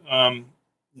 group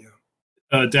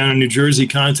down in New Jersey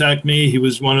contact me. He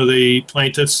was one of the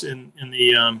plaintiffs in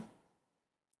the,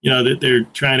 that they're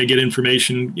trying to get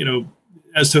information,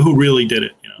 as to who really did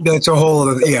it. That's a whole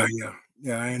other, yeah,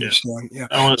 I understand. Yeah.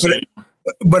 I want to say.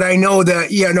 But I know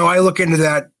that, I look into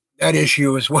that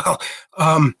issue as well.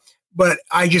 But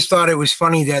I just thought it was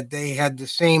funny that they had the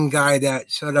same guy that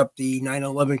set up the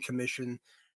 9/11 commission.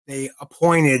 They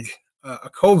appointed a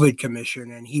COVID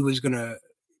commission, and he was going to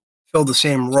fill the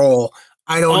same role.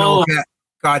 I don't know if that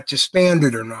got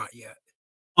disbanded or not yet.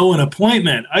 Oh, an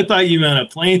appointment. I thought you meant a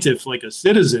plaintiff, like a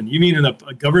citizen. You mean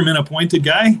a government-appointed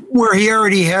guy? Where he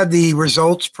already had the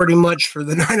results pretty much for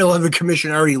the 9/11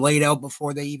 commission already laid out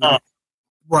before they even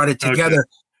brought it together. Okay.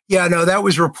 Yeah, no, that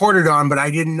was reported on, but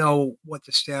I didn't know what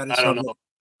the status I don't know.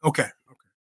 Okay.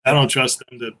 I don't trust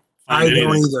them to find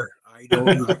anything. I don't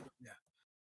either. Yeah.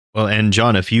 Well, and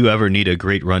John, if you ever need a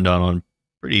great rundown on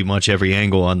pretty much every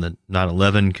angle on the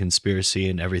 9/11 conspiracy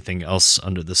and everything else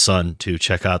under the sun to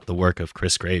check out the work of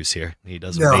Chris Graves here. He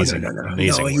does amazing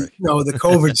work. No, the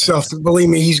COVID stuff. Believe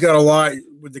me, he's got a lot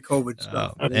with the COVID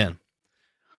stuff. Oh, man.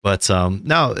 But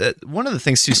now, one of the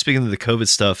things too, speaking of the COVID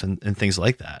stuff and things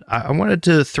like that, I wanted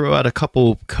to throw out a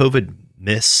couple COVID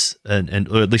myths or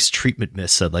at least treatment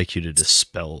myths I'd like you to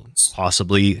dispel,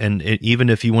 possibly. And even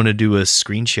if you want to do a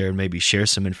screen share and maybe share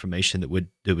some information that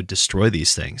would destroy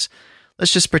these things.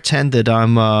 Let's just pretend that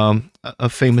I'm a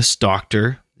famous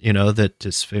doctor, that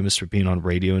is famous for being on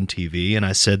radio and TV. And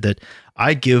I said that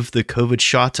I give the COVID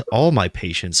shot to all my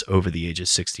patients over the age of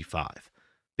 65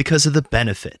 because of the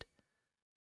benefit.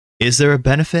 Is there a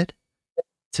benefit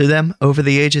to them over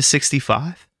the age of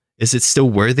 65? Is it still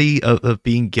worthy of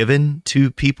being given to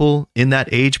people in that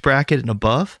age bracket and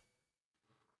above?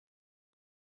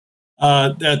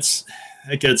 That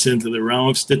gets into the realm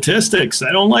of statistics.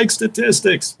 I don't like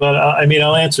statistics, but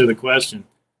I'll answer the question.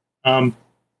 The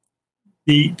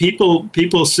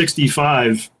people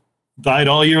 65 died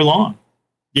all year long.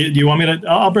 Do you want me to?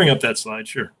 I'll bring up that slide.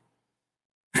 Sure.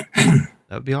 That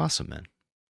would be awesome, man.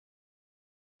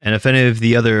 And if any of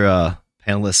the other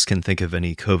panelists can think of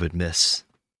any COVID myths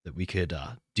that we could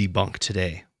debunk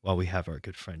today while we have our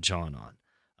good friend John on,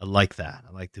 I like that.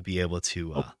 I like to be able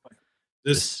to.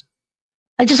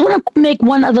 I just want to make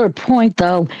one other point,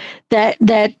 though,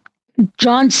 that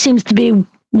John seems to be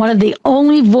one of the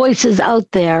only voices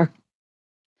out there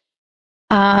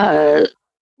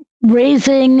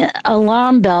raising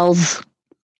alarm bells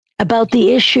about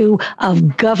the issue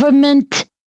of government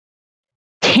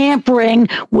tampering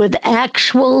with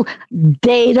actual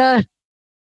data.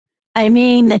 I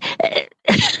mean,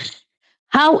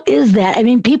 how is that? I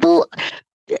mean, people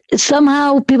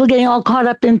getting all caught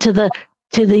up into the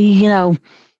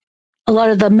a lot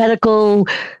of the medical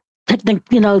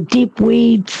deep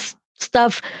weeds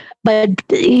stuff, but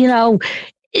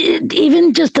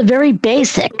even just the very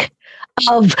basic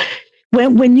of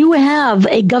when you have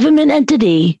a government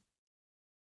entity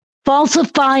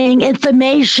falsifying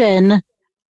information,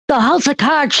 the house of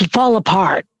cards should fall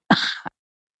apart.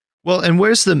 Well, and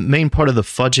where's the main part of the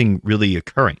fudging really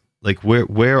occurring? Like,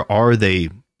 where are they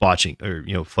botching or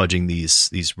fudging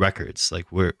these records? Like,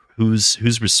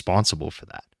 who's responsible for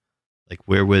that? Like,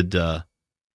 where would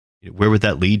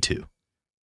that lead to?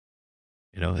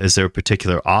 Is there a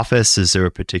particular office? Is there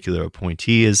a particular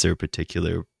appointee? Is there a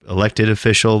particular elected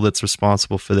official that's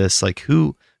responsible for this? Like,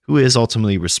 who is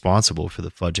ultimately responsible for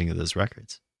the fudging of those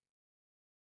records?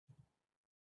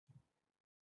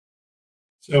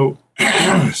 So,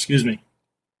 excuse me.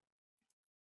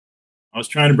 I was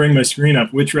trying to bring my screen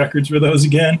up. Which records were those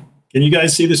again? Can you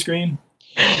guys see the screen?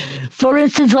 For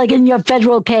instance, like in your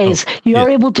federal case, you're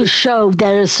able to show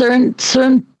that a certain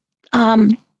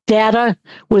data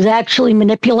was actually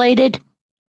manipulated.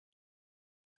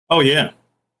 Oh, yeah.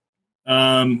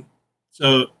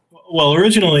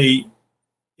 Originally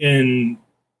in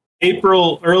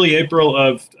early April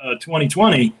of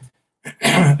 2020,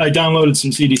 I downloaded some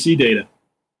CDC data.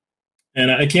 And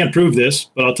I can't prove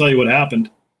this, but I'll tell you what happened.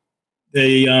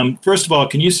 They first of all,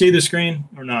 can you see the screen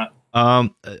or not?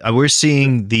 We're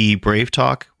seeing the Brave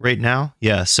Talk right now.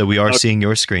 Yeah, so we are seeing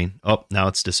your screen. Oh, now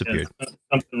it's disappeared. Yeah,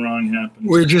 something wrong happened.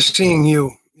 We're just seeing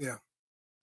you. Yeah.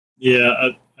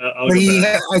 Yeah.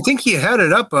 I think he had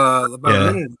it up about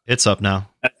a minute. It's up now.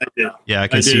 I did. Yeah, I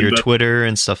can see your Twitter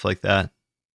and stuff like that.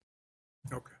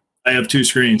 Okay. I have two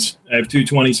screens. I have two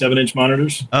 27-inch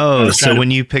monitors. Oh, so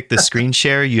when you pick the screen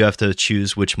share, you have to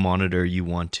choose which monitor you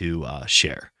want to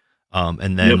share.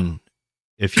 And then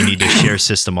if you need to share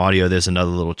system audio, there's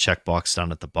another little checkbox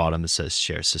down at the bottom that says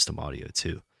share system audio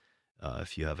too,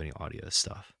 if you have any audio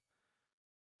stuff.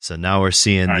 So now we're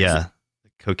seeing,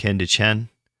 Coquin to Chien,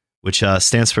 which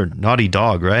stands for naughty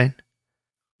dog, right?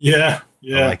 Yeah.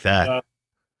 I like that.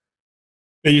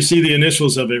 You see the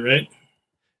initials of it, right?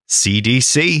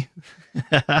 CDC.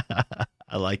 I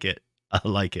like it.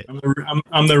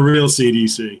 I'm the real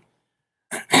CDC.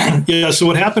 Yeah. So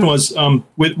what happened was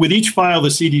with each file the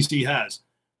CDC has,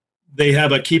 they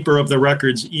have a keeper of the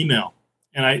records email.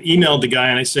 And I emailed the guy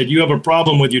and I said, you have a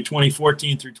problem with your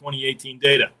 2014 through 2018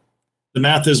 data. The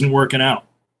math isn't working out.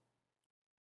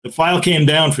 The file came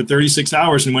down for 36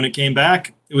 hours. And when it came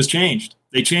back, it was changed.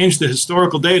 They changed the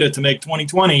historical data to make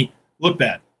 2020 look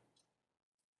bad.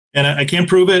 And I can't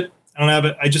prove it. I don't have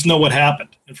it. I just know what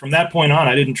happened. And from that point on,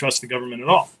 I didn't trust the government at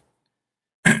all.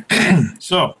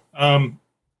 So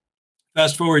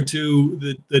fast forward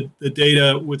to the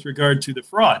data with regard to the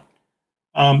fraud.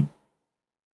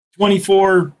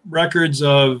 24 records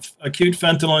of acute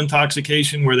fentanyl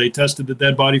intoxication where they tested the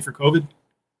dead body for COVID.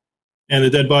 and the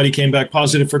dead body came back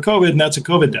positive for COVID, and that's a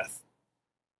COVID death.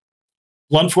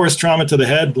 Blunt force trauma to the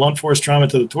head, blunt force trauma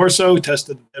to the torso,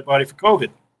 tested the dead body for COVID,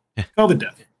 COVID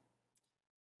death.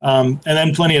 And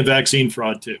then plenty of vaccine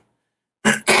fraud too.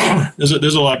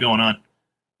 There's a lot going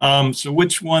on. So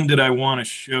which one did I want to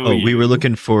show you? We were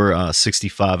looking for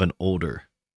 65 and older.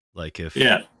 Like if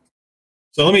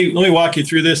So let me walk you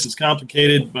through this. It's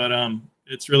complicated, but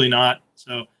it's really not.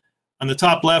 So on the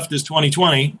top left is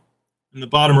 2020, and the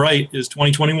bottom right is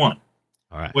 2021.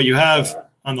 All right. What you have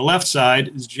on the left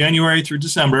side is January through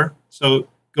December. So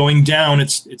going down,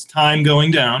 it's time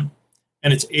going down,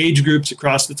 and it's age groups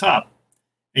across the top.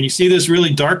 And you see this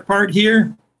really dark part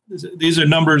here? These are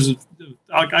numbers,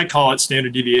 I call it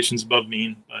standard deviations above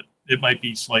mean, but it might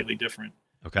be slightly different.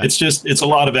 Okay. It's a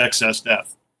lot of excess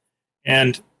death.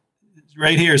 And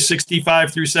right here,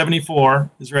 65 through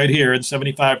 74 is right here, and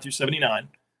 75 through 79.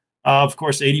 Of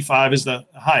course, 85 is the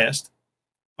highest.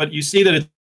 But you see that it's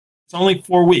only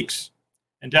 4 weeks.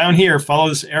 And down here, follow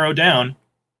this arrow down.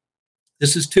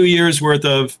 This is 2 years worth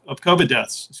of COVID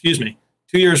deaths.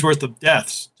 2 years worth of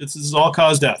deaths. This is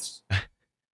all-cause deaths.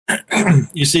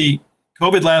 You see,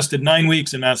 COVID lasted 9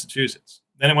 weeks in Massachusetts.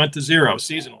 Then it went to 0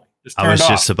 seasonally. I was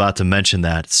just about to mention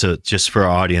that. So just for our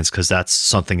audience, because that's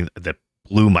something that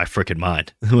blew my freaking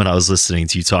mind when I was listening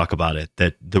to you talk about it,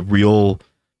 that the real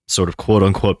sort of quote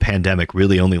unquote pandemic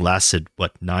really only lasted,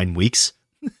 9 weeks?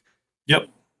 Yep.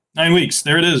 9 weeks.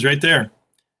 There it is right there.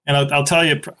 And I'll tell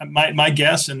you my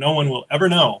guess, and no one will ever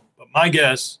know, but my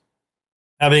guess,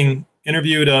 having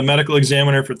interviewed a medical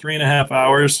examiner for 3.5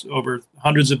 hours over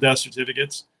hundreds of death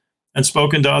certificates and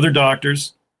spoken to other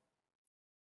doctors,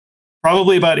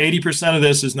 probably about 80% of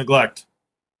this is neglect.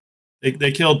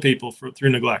 They killed people through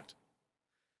neglect.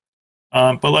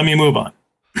 But let me move on.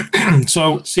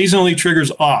 So seasonally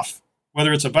triggers off,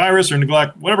 whether it's a virus or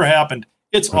neglect, whatever happened,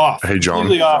 it's off. Hey, John.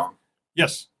 Completely off.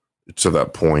 Yes. To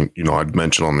that point, I'd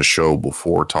mentioned on the show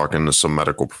before, talking to some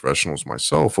medical professionals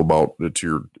myself about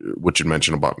what you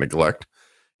mentioned about neglect,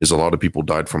 is a lot of people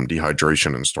died from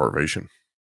dehydration and starvation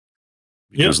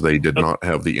because they did not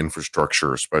have the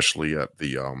infrastructure, especially at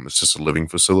the assisted living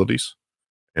facilities.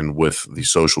 And with the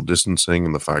social distancing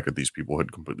and the fact that these people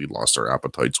had completely lost their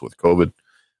appetites with COVID,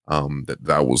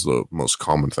 that was the most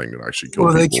common thing that actually killed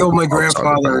people. Well, they killed my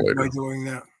grandfather by doing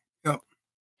that. Yep.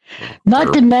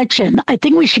 Not to mention, I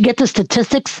think we should get the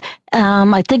statistics.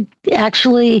 I think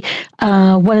actually,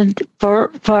 one of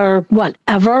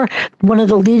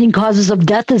the leading causes of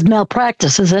death is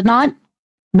malpractice. Is it not?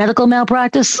 Medical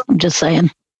malpractice? I'm just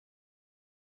saying.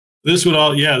 This would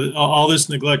all this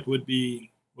neglect would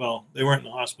be, well, they weren't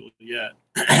in the hospital yet.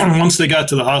 Once they got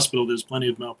to the hospital, there's plenty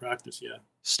of malpractice,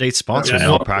 State-sponsored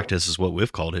malpractice is what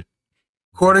we've called it.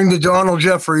 According to Donald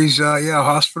Jeffries,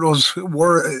 hospitals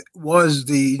was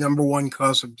the number one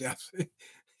cause of death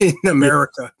in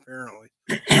America, apparently.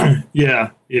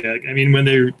 Yeah. I mean, when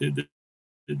the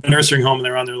nursing home and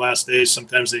they're on their last days,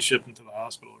 sometimes they ship them to the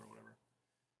hospital or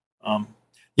whatever.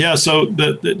 So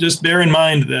just bear in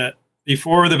mind that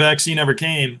before the vaccine ever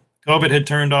came, COVID had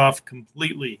turned off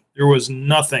completely. There was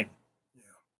nothing. Yeah.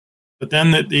 But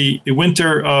then the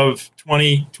winter of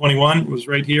 2021 was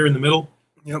right here in the middle.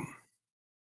 Yep.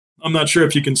 I'm not sure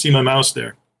if you can see my mouse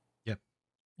there. Yep.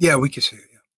 Yeah, we can see it.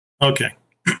 Yeah.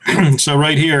 Okay. So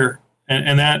right here,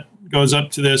 and that goes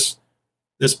up to this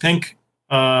pink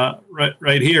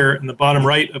right here in the bottom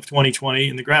right of 2020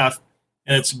 in the graph,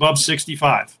 and it's above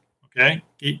 65. Okay,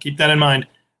 keep that in mind.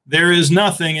 There is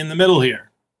nothing in the middle here.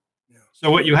 Yeah.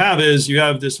 So what you have is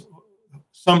this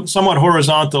somewhat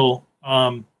horizontal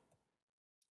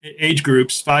age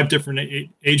groups, 5 different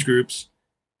age groups,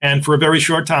 and for a very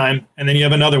short time, and then you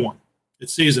have another one.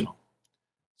 It's seasonal.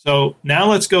 So now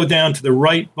let's go down to the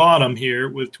right bottom here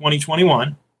with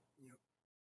 2021.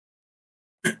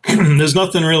 There's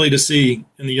nothing really to see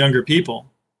in the younger people.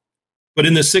 But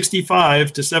in the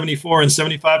 65 to 74 and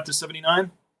 75 to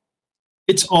 79,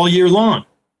 it's all year long.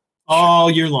 All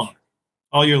year long.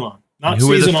 All year long. Not who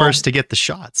seasonal. were the first to get the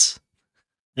shots?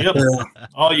 Yep.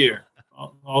 All year.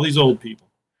 All these old people.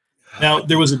 Now,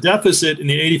 there was a deficit in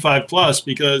the 85 plus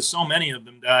because so many of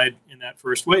them died in that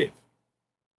first wave.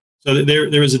 So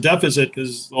there was a deficit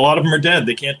because a lot of them are dead.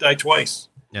 They can't die twice.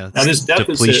 Yeah, now, this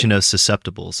deficit, depletion of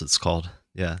susceptibles, it's called.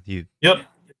 Yeah. Yep,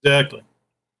 exactly.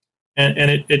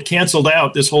 And it canceled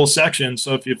out this whole section.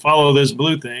 So if you follow this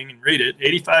blue thing and read it,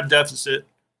 85 deficit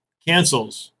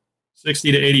cancels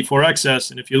 60 to 84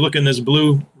 excess. And if you look in this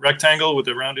blue rectangle with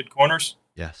the rounded corners,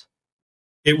 yes,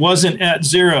 it wasn't at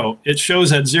 0. It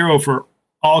shows at 0 for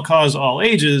all cause, all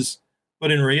ages.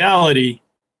 But in reality,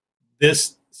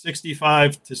 this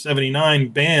 65 to 79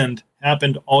 band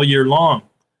happened all year long.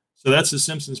 So that's the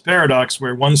Simpsons paradox,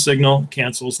 where one signal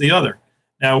cancels the other.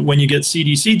 Now, when you get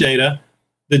CDC data,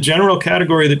 the general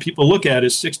category that people look at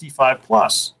is 65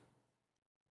 plus.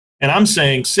 And I'm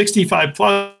saying 65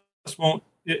 plus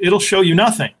it'll show you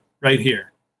nothing right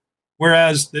here.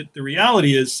 Whereas the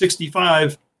reality is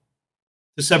 65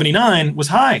 to 79 was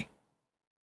high.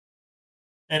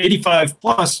 And 85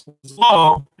 plus was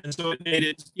low. And so it made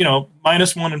it,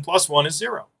 -1 and +1 is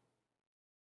 0.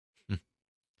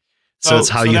 So it's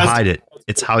how you hide it.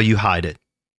 It's how you hide it.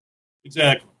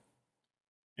 Exactly.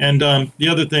 And the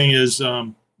other thing is,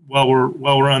 while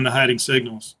we're on the hiding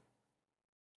signals,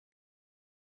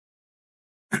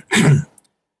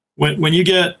 when you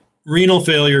get renal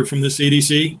failure from the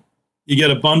CDC, you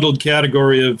get a bundled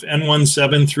category of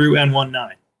N17 through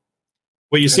N19.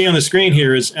 What you see on the screen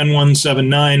here is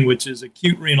N179, which is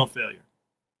acute renal failure.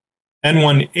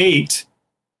 N18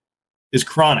 is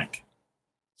chronic.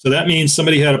 So that means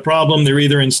somebody had a problem. They're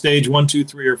either in stage 1, 2,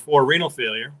 3, or 4 renal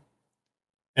failure,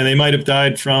 and they might have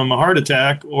died from a heart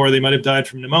attack, or they might have died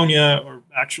from pneumonia, or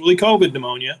actually COVID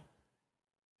pneumonia.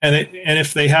 And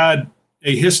if they had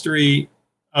a history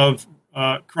of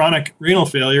chronic renal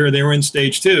failure, they were in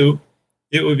stage 2,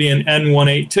 it would be an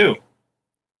N182.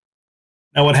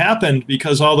 Now, what happened,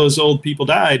 because all those old people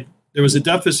died, there was a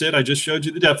deficit. I just showed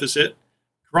you the deficit.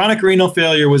 Chronic renal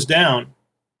failure was down,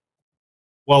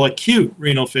 while acute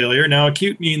renal failure, now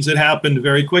acute means it happened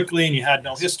very quickly and you had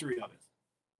no history of it.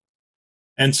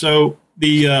 And so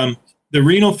the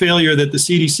renal failure that the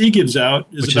CDC gives out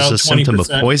is which about 20%. Which is a symptom of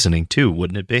poisoning too,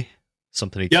 wouldn't it be?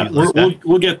 Something acute like that?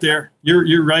 We'll get there.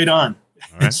 You're right on.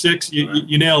 All right. 6,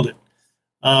 you nailed it.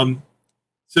 But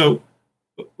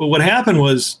what happened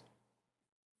was,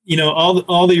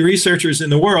 all the researchers in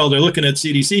the world are looking at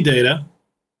CDC data,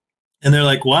 and they're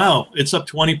like, wow, it's up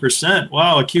 20%.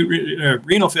 Wow, acute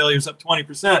renal failure is up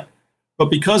 20%. But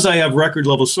because I have record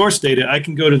level source data, I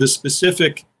can go to the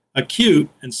specific acute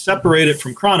and separate it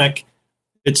from chronic.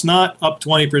 It's not up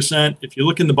 20%. If you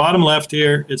look in the bottom left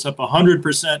here, it's up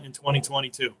 100% in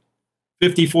 2022,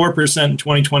 54% in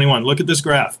 2021. Look at this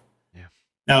graph. Yeah.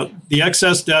 Now, the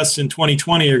excess deaths in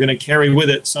 2020 are going to carry with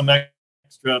it some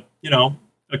extra,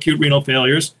 acute renal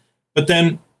failures. But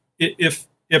then if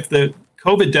the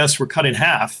COVID deaths were cut in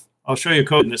half, I'll show you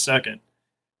code in a second.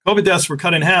 COVID deaths were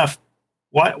cut in half.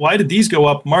 Why did these go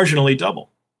up marginally double?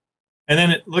 And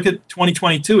then look at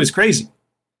 2022 is crazy.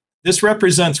 This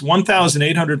represents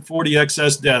 1,840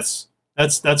 excess deaths.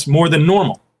 That's more than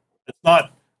normal. It's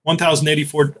not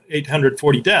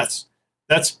 1,840 deaths.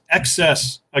 That's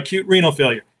excess acute renal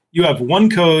failure. You have one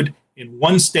code in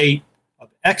one state of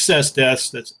excess deaths.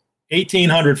 That's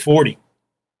 1,840.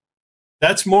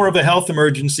 That's more of a health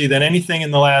emergency than anything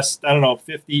in the last,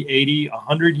 50, 80,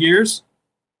 100 years.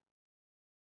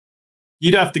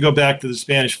 You'd have to go back to the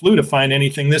Spanish flu to find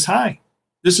anything this high.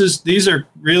 These are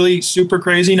really super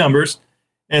crazy numbers,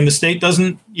 and the state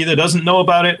doesn't know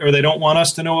about it, or they don't want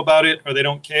us to know about it, or they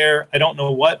don't care. I don't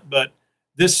know what, but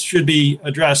this should be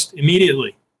addressed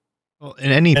immediately. Well,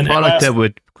 and any product that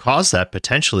would cause that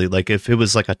potentially, like if it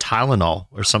was like a Tylenol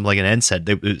or something like an NSAID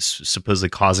that was supposedly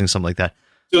causing something like that,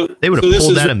 they would have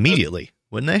pulled that immediately,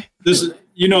 wouldn't they? This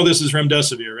is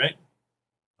remdesivir, right?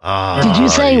 Did you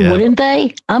say wouldn't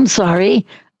they? I'm sorry.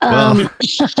 Well,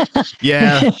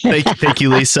 yeah. Thank you,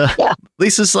 Lisa. Yeah.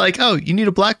 Lisa's like, oh, you need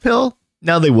a black pill?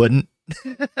 No, they wouldn't.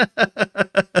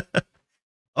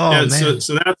 Man.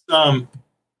 So that's I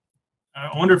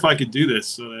wonder if I could do this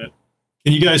so that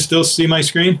can you guys still see my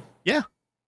screen? Yeah.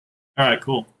 All right,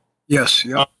 cool. Yes.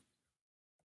 Yeah.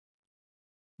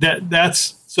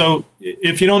 That's so.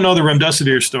 If you don't know the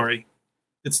remdesivir story,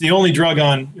 it's the only drug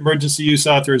on emergency use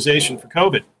authorization for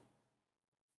COVID.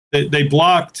 They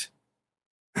blocked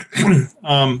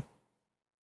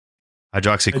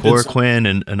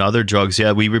hydroxychloroquine and other drugs.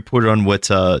 Yeah, we reported on what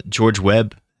George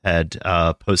Webb had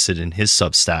posted in his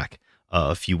Substack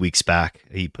a few weeks back.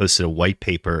 He posted a white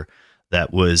paper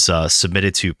that was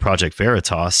submitted to Project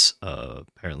Veritas,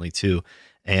 apparently too.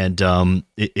 And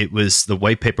it was, the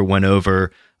white paper went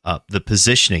over the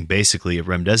positioning basically of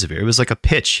remdesivir. It was like a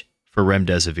pitch for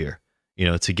remdesivir,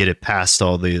 to get it past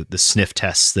all the sniff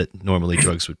tests that normally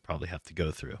drugs would probably have to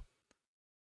go through.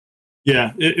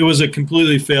 Yeah, it was a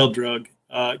completely failed drug.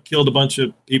 Killed a bunch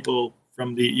of people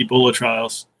from the Ebola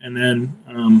trials, and then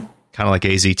kind of like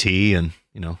AZT and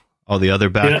all the other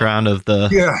background of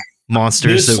the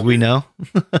monsters that we know.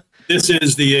 This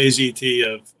is the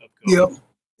AZT of COVID. Yep,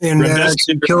 and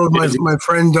actually killed my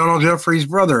friend Donald Jeffrey's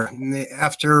brother. And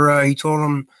after he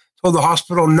told the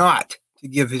hospital not to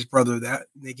give his brother that,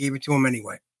 they gave it to him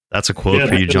anyway. That's a quote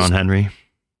for you, John Henry.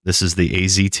 This is the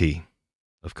AZT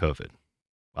of COVID.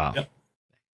 Wow.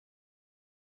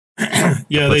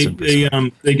 Yeah,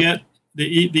 they get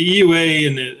the EUA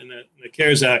and the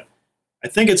CARES Act. I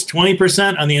think it's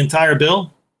 20% on the entire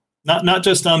bill, not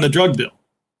just on the drug bill.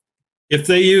 If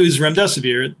they use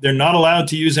remdesivir, they're not allowed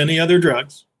to use any other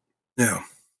drugs. Yeah.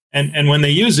 And when they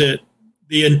use it,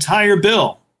 the entire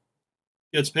bill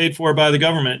gets paid for by the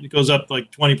government. It goes up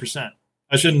like 20%.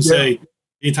 I shouldn't say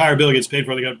the entire bill gets paid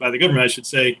for by the government. I should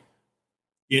say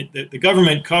the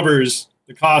government covers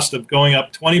the cost of going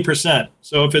up 20%.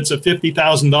 So if it's a $50,000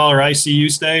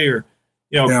 ICU stay or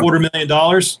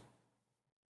 $250,000, it's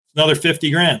another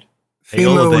 $50,000.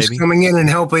 FEMA was coming in and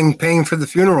helping paying for the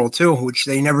funeral too, which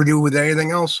they never do with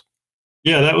anything else.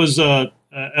 Yeah, that was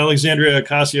Alexandria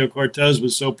Ocasio-Cortez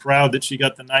was so proud that she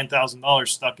got the $9,000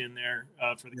 stuck in there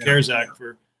for the CARES Act.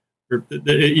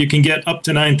 You can get up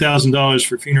to $9,000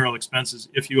 for funeral expenses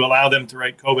if you allow them to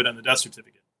write COVID on the death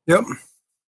certificate. Yep.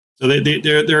 So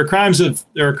there are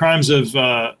crimes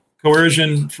of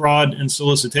coercion, fraud, and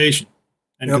solicitation,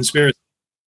 and conspiracy.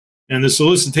 And the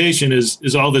solicitation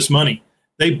is all this money.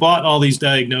 They bought all these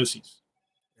diagnoses.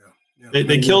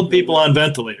 They killed people on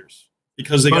ventilators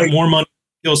because they got more money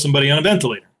to kill somebody on a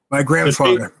ventilator. My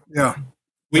grandfather.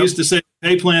 We used to say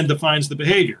pay plan defines the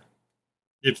behavior.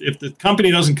 If the company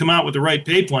doesn't come out with the right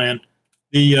pay plan,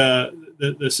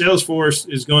 the sales force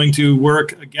is going to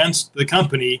work against the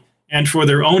company and for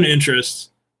their own interests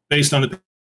based on the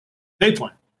pay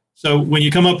plan. So when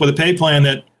you come up with a pay plan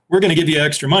that we're going to give you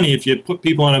extra money if you put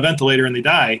people on a ventilator and they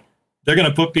die, they're going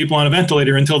to put people on a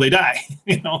ventilator until they die.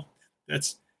 And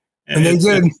they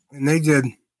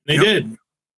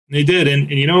did.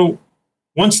 And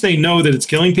once they know that it's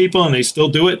killing people and they still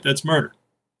do it, that's murder.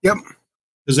 Yep.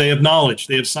 Because they have knowledge,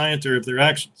 they have scienter of their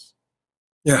actions.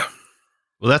 Yeah.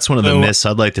 Well, that's one of the myths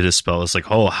I'd like to dispel. It's like,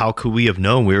 how could we have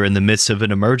known we were in the midst of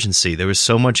an emergency? There was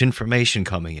so much information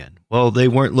coming in. Well, they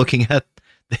weren't looking at.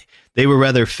 They were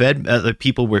rather fed. The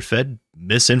people were fed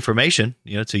misinformation.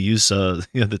 To use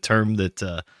the term that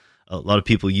a lot of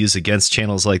people use against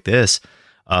channels like this.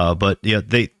 But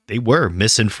they were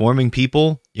misinforming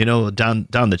people. Down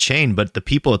the chain. But the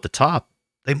people at the top,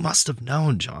 they must have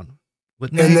known, John.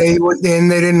 And they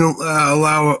didn't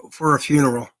allow for a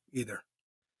funeral either.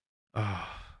 Oh,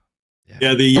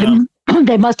 yeah.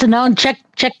 They must have known. Check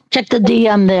the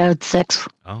DM there at 6.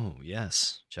 Oh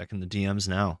yes, checking the DMs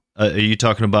now. Are you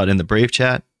talking about in the Brave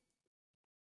chat?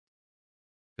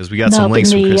 Because we got some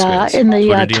links from Chris Graves. In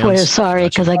the Twitter. Sorry,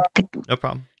 because no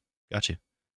problem. Got you.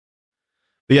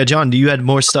 But yeah, John, do you had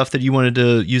more stuff that you wanted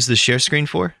to use the share screen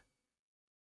for?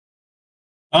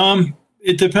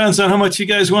 It depends on how much you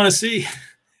guys want to see.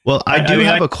 Well, I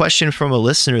have a question from a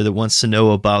listener that wants to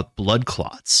know about blood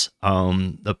clots.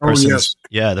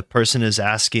 The person is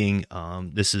asking,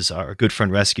 this is our good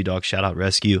friend Rescue Dog, shout out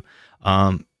Rescue.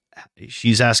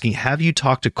 She's asking, have you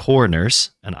talked to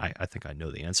coroners? And I think I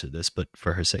know the answer to this, but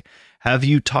for her sake, have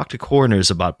you talked to coroners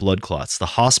about blood clots? The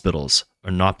hospitals are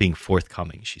not being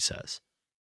forthcoming, she says.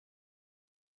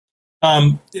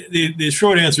 The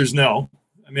short answer is no.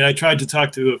 I mean, I tried to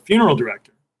talk to a funeral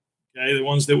director, the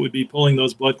ones that would be pulling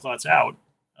those blood clots out.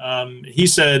 He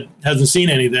said hasn't seen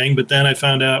anything, but then I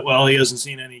found out, well, he hasn't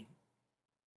seen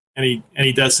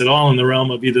any deaths at all in the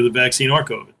realm of either the vaccine or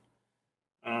COVID.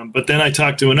 But then I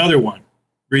talked to another one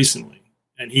recently,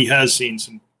 and he has seen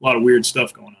a lot of weird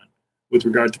stuff going on with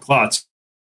regard to clots.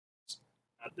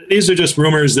 These are just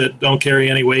rumors that don't carry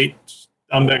any weight.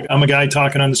 I'm a guy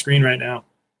talking on the screen right now.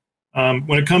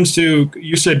 When it comes to,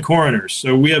 you said coroners,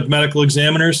 so we have medical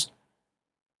examiners.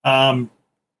 No,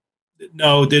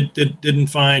 didn't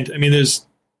find. I mean, there's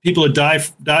people that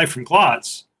die from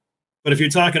clots, but if you're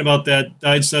talking about that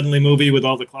died suddenly movie with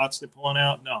all the clots they're pulling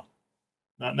out, no,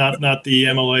 not the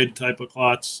amyloid type of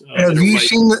clots. Have you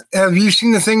seen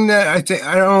the thing that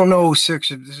I don't know,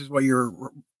 Six, if this is what you're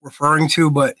referring to,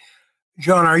 but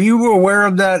John, are you aware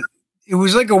of that? It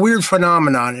was like a weird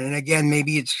phenomenon, and again,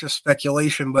 maybe it's just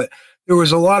speculation, but there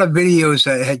was a lot of videos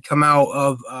that had come out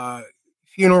of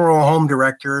funeral home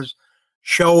directors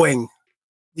showing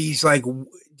these like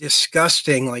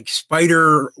disgusting, like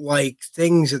spider-like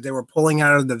things that they were pulling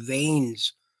out of the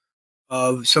veins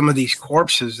of some of these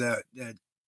corpses that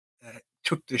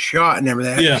took the shot and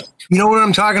everything. Yeah. You know what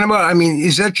I'm talking about? I mean,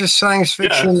 is that just science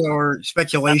fiction or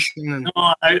speculation?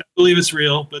 No, I believe it's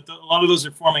real, but a lot of those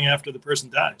are forming after the person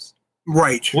dies.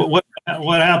 Right. What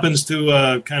happens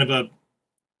to kind of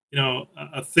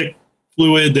a thick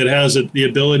fluid that has the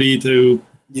ability to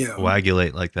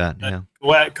coagulate like that? Yeah.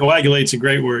 Coagulate's a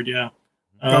great word. Yeah.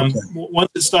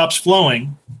 Once it stops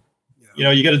flowing,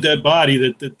 you got a dead body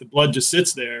that the blood just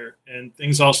sits there and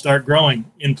things all start growing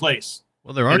in place.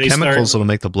 Well, there are chemicals that'll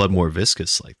make the blood more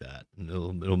viscous like that. And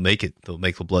they'll make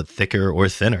the blood thicker or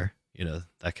thinner.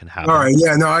 that can happen. All right.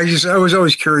 Yeah. No, I was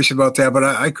always curious about that, but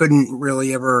I couldn't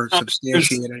really ever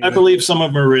substantiate anything. I believe some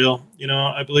of them are real.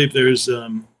 I believe there's.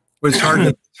 But it's hard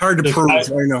to prove. I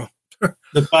know.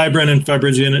 The fibrin and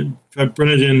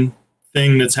fibrinogen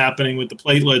thing that's happening with the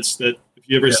platelets. That if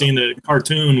you ever seen the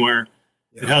cartoon where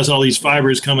it has all these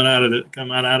fibers coming out of the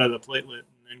platelet and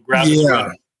then grab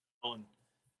it.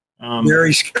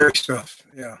 Very scary stuff.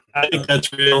 Yeah, I think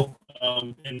that's real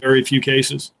in very few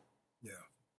cases. Yeah,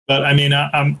 but I mean,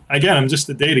 I'm just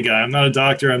a data guy. I'm not a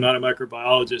doctor. I'm not a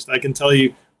microbiologist. I can tell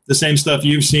you the same stuff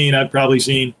you've seen. I've probably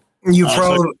seen.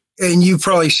 You've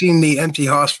probably seen the empty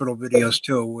hospital videos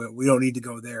too. We don't need to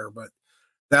go there, but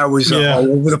that was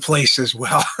all over the place as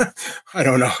well. I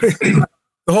don't know.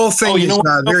 The whole thing is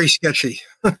very sketchy.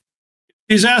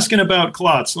 He's asking about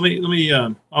clots. Let me.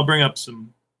 I'll bring up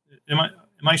some. Am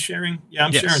I sharing? Yeah,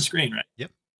 I'm sharing screen, right?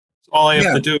 Yep. So all I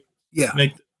have to do is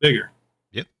make this bigger.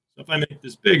 Yep. So if I make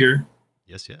this bigger.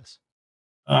 Yes. It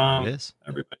is.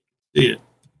 Everybody can see it.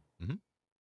 Mm-hmm.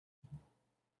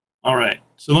 All right.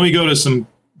 So let me go to some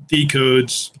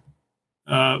decodes.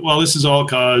 This is all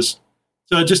cause.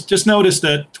 So just notice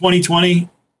that 2020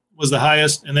 was the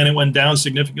highest, and then it went down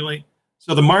significantly.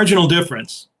 So the marginal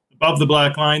difference above the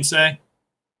black line, say,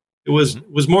 it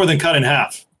was more than cut in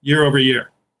half year over year.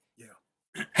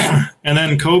 And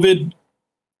then COVID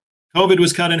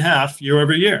was cut in half year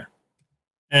over year.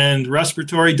 And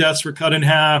respiratory deaths were cut in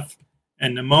half,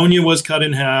 and pneumonia was cut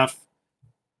in half.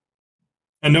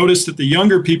 And notice that the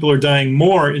younger people are dying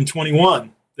more in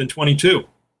 21 than 22.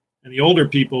 And the older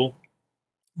people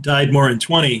died more in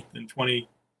 20 than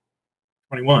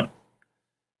 2021.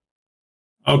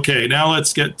 Okay, now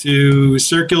let's get to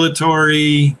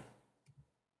circulatory.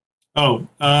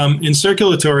 In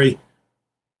circulatory,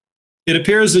 it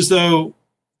appears as though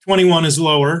 21 is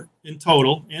lower in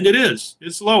total, and it is.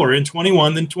 It's lower in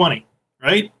 21 than 20,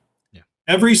 right? Yeah.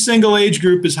 Every single age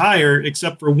group is higher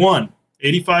except for one,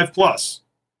 85 plus.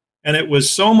 And it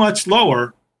was so much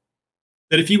lower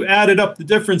that if you added up the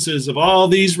differences of all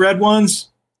these red ones,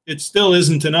 it still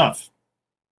isn't enough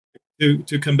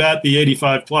to combat the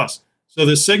 85 plus. So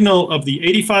the signal of the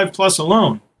 85 plus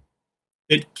alone,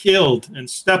 it killed and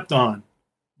stepped on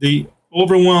the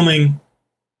overwhelming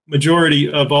majority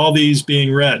of all these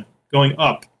being red, going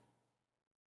up.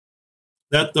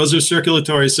 Those are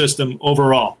circulatory system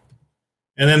overall.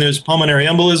 And then there's pulmonary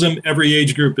embolism. Every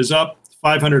age group is up,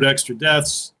 500 extra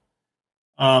deaths.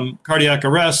 Cardiac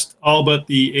arrest, all but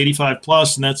the 85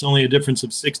 plus, and that's only a difference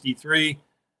of 63.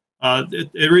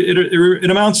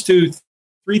 It amounts to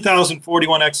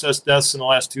 3,041 excess deaths in the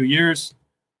last 2 years.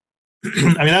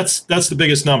 I mean, that's the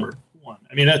biggest number.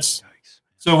 I mean,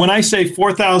 so when I say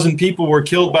 4,000 people were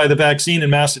killed by the vaccine in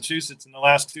Massachusetts in the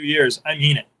last 2 years, I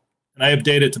mean it. And I have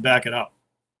data to back it up.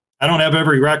 I don't have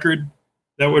every record.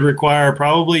 That would require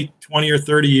probably 20 or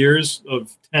 30 years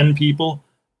of 10 people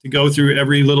to go through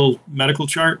every little medical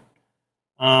chart.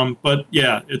 But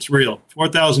yeah, it's real.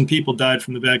 4,000 people died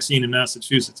from the vaccine in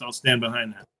Massachusetts. I'll stand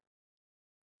behind that.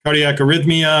 Cardiac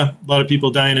arrhythmia, a lot of people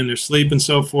dying in their sleep and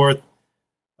so forth.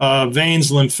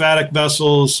 Veins, lymphatic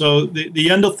vessels. So the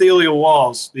endothelial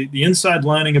walls, the inside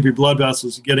lining of your blood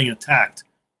vessels is getting attacked.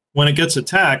 When it gets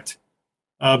attacked,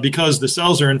 because the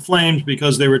cells are inflamed,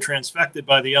 because they were transfected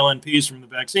by the LNPs from the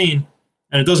vaccine,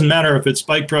 and it doesn't matter if it's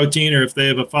spike protein or if they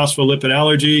have a phospholipid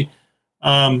allergy,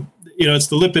 it's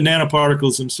the lipid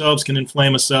nanoparticles themselves can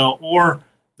inflame a cell or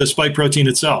the spike protein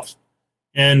itself.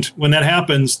 And when that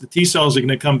happens, the T cells are going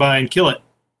to come by and kill it.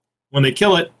 When they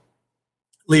kill it,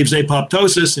 leaves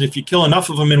apoptosis, and if you kill enough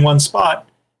of them in one spot,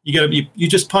 you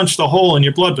just punch the hole in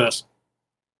your blood vessel,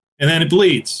 and then it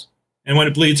bleeds. And when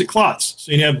it bleeds, it clots.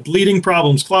 So you have bleeding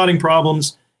problems, clotting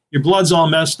problems. Your blood's all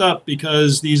messed up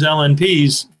because these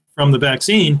LNPs from the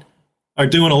vaccine are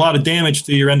doing a lot of damage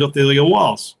to your endothelial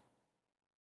walls.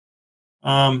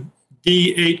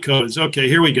 D8 codes. Okay,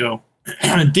 here we go.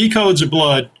 D codes are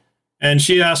blood, and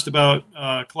she asked about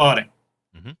clotting.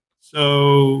 Mm-hmm.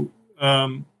 So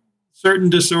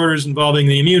certain disorders involving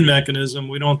the immune mechanism,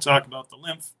 we don't talk about the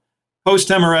lymph.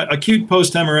 Acute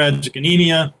post-hemorrhagic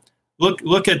anemia.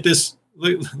 Look at this.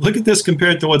 Look at this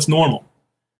compared to what's normal.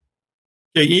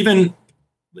 Okay, even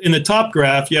in the top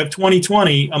graph, you have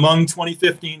 2020 among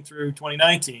 2015 through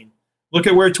 2019. Look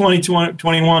at where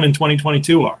 2021 and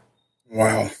 2022 are.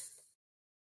 Wow.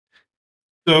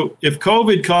 So if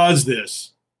COVID caused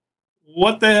this,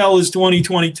 what the hell is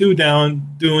 2022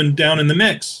 doing down in the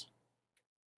mix?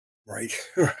 Right.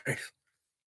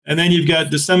 And then you've got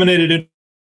disseminated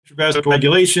intravascular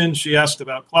coagulation. She asked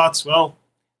about clots. Well,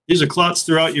 these are clots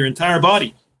throughout your entire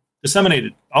body,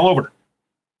 disseminated all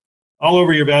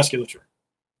over your vasculature.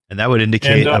 And that would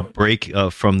indicate And, a break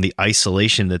from the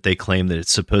isolation that they claim that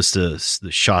it's supposed to,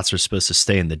 the shots are supposed to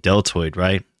stay in the deltoid,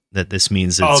 right? That this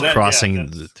means that it's crossing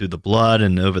through the blood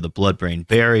and over the blood-brain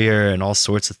barrier and all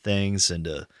sorts of things, and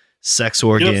sex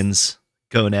organs,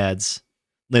 gonads,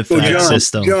 lymphatic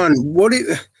system. John, what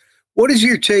is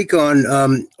your take on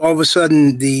all of a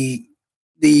sudden the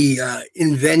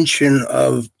invention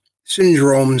of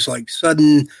syndromes like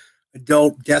sudden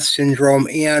adult death syndrome,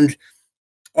 and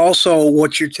also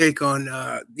what's your take on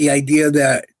the idea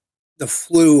that the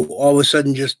flu all of a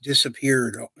sudden just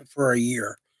disappeared for a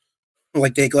year,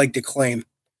 like they like to claim?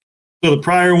 So the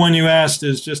prior one you asked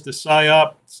is just a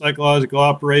psyop, psychological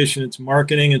operation. It's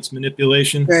marketing, it's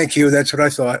manipulation. Thank you. That's what I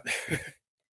thought.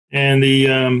 And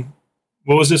the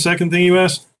what was the second thing you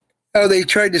asked? Oh, they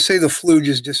tried to say the flu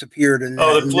just disappeared, and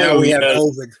the flu, now we have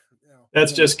COVID.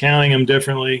 That's just counting them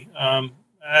differently.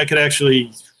 I could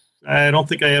actually, I don't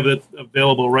think I have it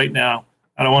available right now.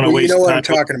 I don't want to waste time. You know what I'm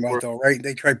talking about, though, right?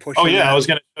 They tried pushing. Oh yeah, I was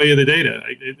going to show you the data.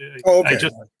 Okay.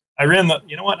 I ran the.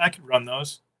 You know what? I could run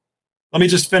those. Let me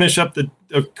just finish up the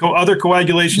other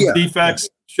coagulation defects.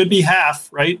 Should be half,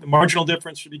 right? The marginal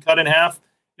difference should be cut in half.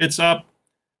 It's up.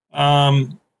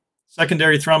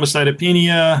 Secondary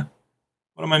thrombocytopenia.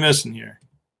 What am I missing here?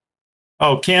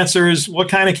 Oh, cancers. What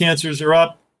kind of cancers are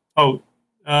up? Oh,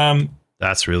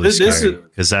 that's really scary,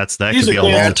 because that could be a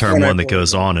long-term one that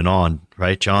goes on and on,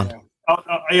 right, John?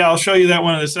 Yeah. I'll show you that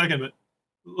one in a second. But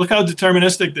look how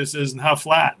deterministic this is and how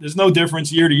flat. There's no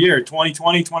difference year to year.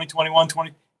 2020, 2021,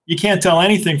 20. You can't tell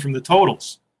anything from the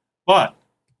totals. But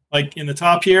like in the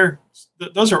top here,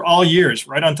 those are all years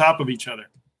right on top of each other.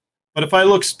 But if I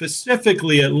look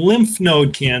specifically at lymph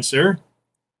node cancer,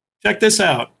 check this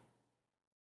out. I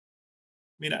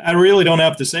mean, I really don't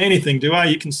have to say anything, do I?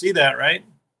 You can see that, right?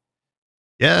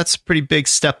 Yeah, that's a pretty big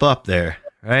step up there,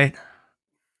 right?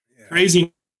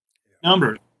 Crazy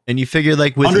number. And you figure,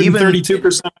 like, with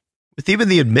 132%. With even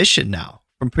the admission now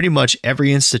from pretty much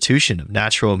every institution of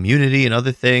natural immunity and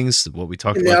other things, what we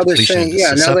talked about. Now they're saying,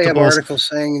 now they have articles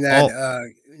saying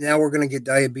that now we're going to get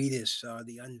diabetes,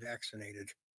 the unvaccinated.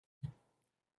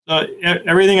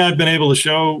 Everything I've been able to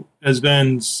show has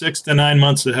been 6 to 9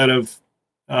 months ahead of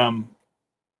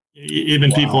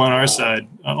even people on our side,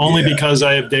 only because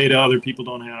I have data other people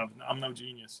don't have. I'm no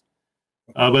genius.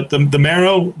 But the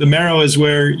marrow is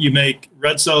where you make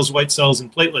red cells, white cells,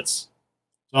 and platelets.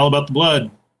 It's all about the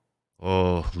blood.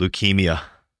 Oh, leukemia.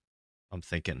 I'm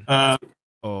thinking.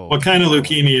 What kind of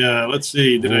leukemia? Let's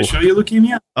see. Did I show you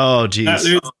leukemia? Oh,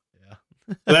 geez.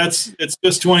 It's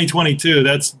just 2022.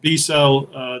 That's B cell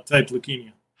type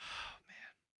leukemia.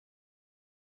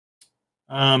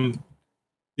 Oh, man.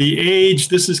 The age,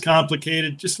 this is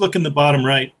complicated. Just look in the bottom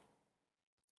right.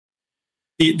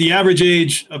 The average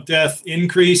age of death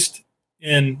increased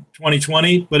in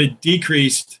 2020, but it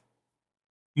decreased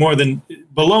more than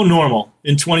below normal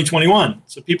in 2021.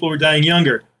 So people were dying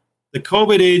younger. The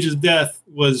COVID age of death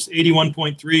was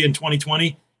 81.3 in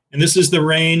 2020, and this is the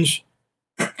range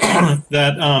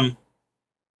that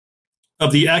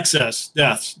of the excess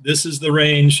deaths. This is the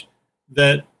range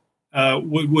that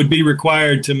would be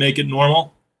required to make it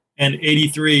normal, and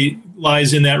 83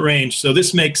 lies in that range. So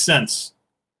this makes sense.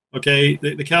 Okay,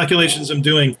 the calculations I'm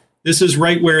doing, this is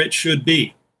right where it should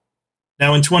be.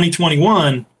 Now in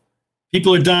 2021,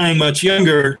 people are dying much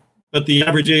younger, but the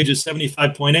average age is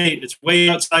 75.8. It's way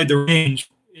outside the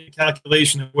range in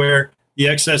calculation of where the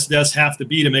excess deaths have to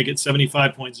be to make it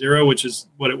 75.0, which is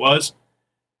what it was.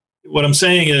 What I'm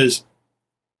saying is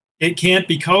it can't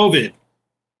be COVID.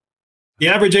 The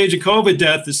average age of COVID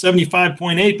death is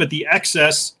 75.8, but the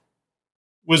excess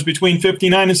was between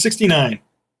 59 and 69.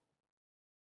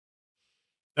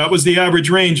 That was the average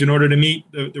range in order to meet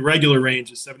the regular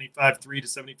range of 75.3 to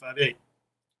 75.8.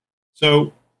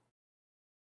 So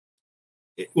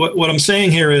what I'm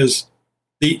saying here is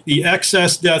the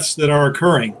excess deaths that are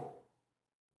occurring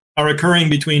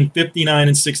between 59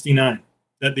 and 69,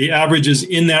 that the average is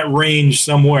in that range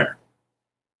somewhere.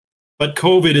 But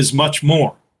COVID is much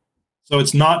more. So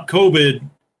it's not COVID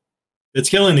that's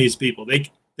killing these people.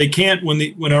 They can't,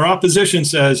 when our opposition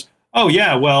says, oh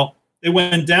yeah, well, they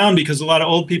went down because a lot of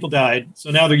old people died,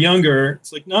 so now they're younger.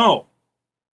 It's like, no,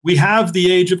 we have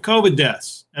the age of COVID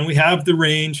deaths, and we have the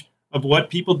range of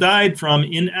what people died from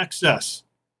in excess.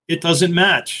 It doesn't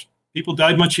match. People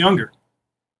died much younger.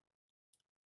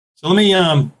 So let me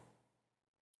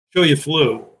show you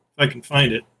flu, if I can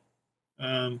find it.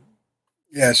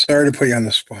 Yeah, sorry to put you on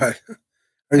the spot.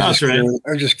 I was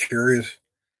just curious.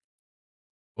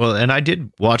 Well, and I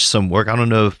did watch some work. I don't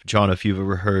know if, John, if you've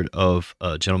ever heard of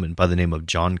a gentleman by the name of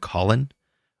John Collin.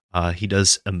 He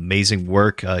does amazing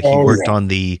work. He worked on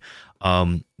the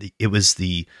It was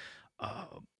the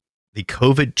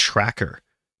COVID tracker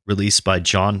released by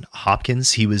John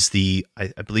Hopkins. He was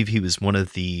I believe he was one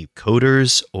of the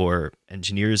coders or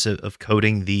engineers of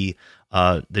coding the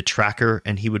tracker,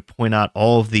 and he would point out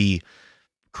all of the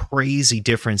crazy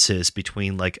differences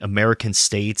between like American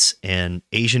states and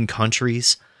Asian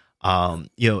countries,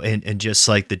 and just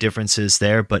like the differences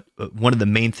there. But one of the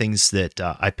main things that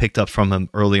I picked up from him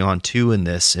early on too in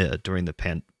this during the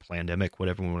pandemic,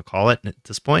 whatever we want to call it at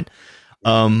this point,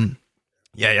 that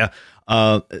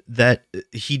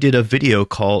he did a video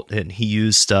called, and he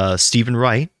used Stephen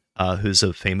Wright, who's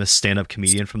a famous stand-up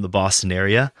comedian from the Boston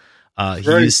area.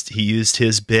 He used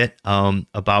his bit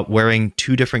about wearing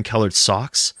two different colored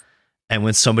socks. And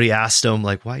when somebody asked him,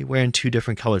 like, why are you wearing two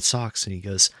different colored socks? And he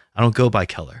goes, I don't go by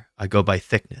color. I go by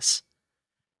thickness.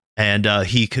 And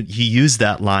he used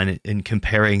that line in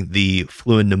comparing the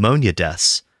flu and pneumonia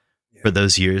deaths for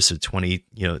those years of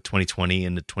 2020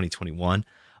 and 2021.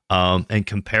 And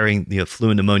comparing the flu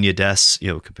and pneumonia deaths,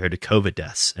 compared to COVID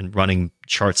deaths, and running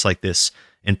charts like this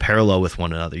in parallel with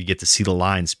one another. You get to see the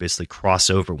lines basically cross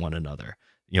over one another,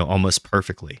 almost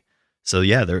perfectly. So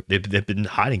yeah, they've been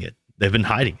hiding it. They've been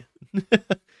hiding it.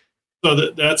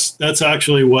 So that's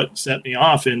actually what set me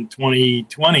off in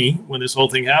 2020 when this whole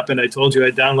thing happened. I told you I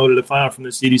downloaded a file from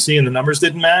the CDC and the numbers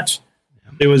didn't match.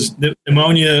 It was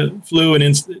pneumonia, flu,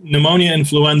 and pneumonia,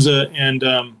 influenza, and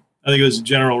I think it was a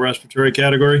general respiratory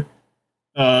category.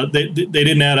 They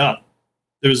didn't add up.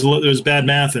 There was bad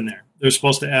math in there. They're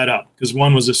supposed to add up because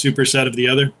one was a superset of the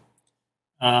other.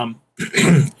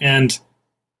 And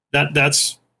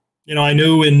that's I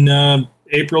knew in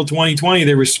April 2020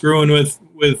 they were screwing with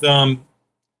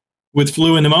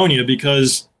flu and pneumonia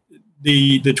because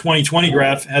the 2020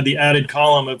 graph had the added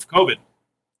column of COVID.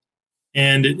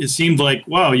 And it seemed like,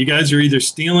 wow, you guys are either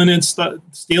stealing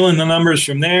the numbers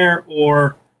from there,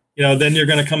 or then you're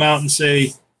going to come out and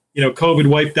say, COVID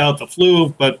wiped out the flu.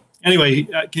 But anyway,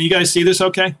 can you guys see this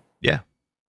okay? Yeah.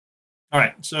 All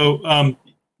right. So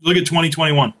look at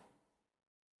 2021.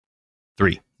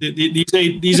 3.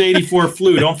 These 84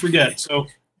 flu, don't forget. So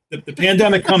the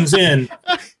pandemic comes in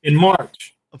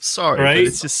March. I'm sorry, right? But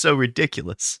it's just so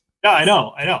ridiculous. Yeah, I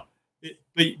know.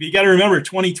 But you got to remember,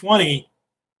 2020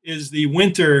 is the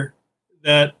winter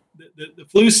that the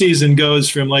flu season goes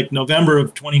from like November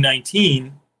of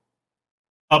 2019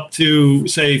 up to,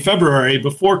 say, February,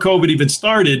 before COVID even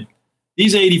started.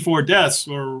 These 84 deaths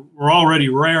were already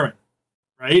raring,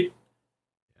 right?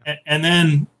 And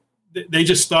then they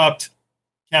just stopped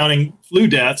counting flu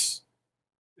deaths,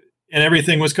 and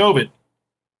everything was COVID.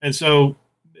 And so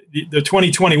the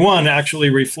 2021 actually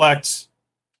reflects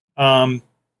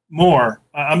more.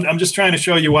 I'm just trying to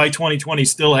show you why 2020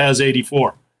 still has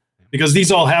 84, because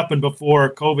these all happened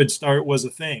before COVID was a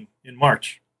thing in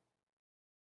March.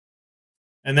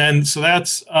 And then, so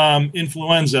that's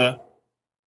influenza.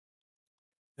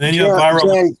 And then you have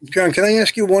viral. John, can I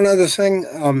ask you one other thing?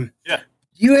 Yeah.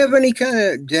 Do you have any kind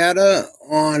of data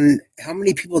on how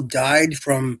many people died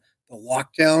from the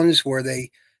lockdowns where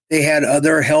they had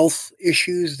other health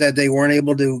issues that they weren't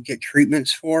able to get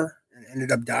treatments for and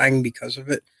ended up dying because of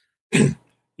it?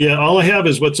 Yeah, all I have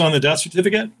is what's on the death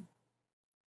certificate.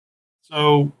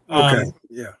 So, okay,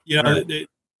 yeah, right.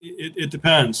 It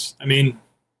depends. I mean,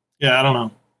 yeah, I don't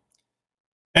know.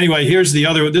 Anyway, here's the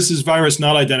other. This is virus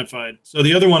not identified. So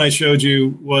the other one I showed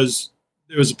you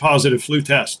there was a positive flu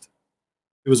test.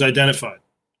 It was identified.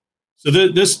 So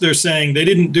they're saying they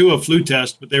didn't do a flu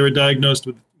test, but they were diagnosed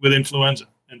with influenza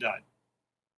and died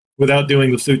without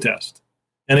doing the flu test.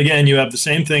 And again, you have the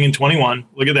same thing in 21.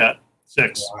 Look at that,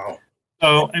 6. Wow.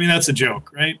 So I mean, that's a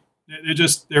joke, right?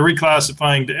 They're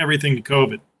reclassifying everything to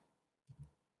COVID.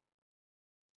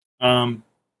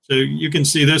 So you can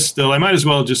see this still. I might as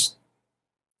well just.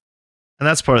 And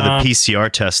that's part of the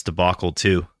PCR test debacle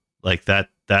too. Like that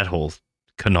whole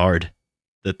canard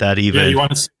that even. Yeah, you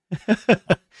want to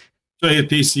show you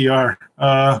PCR.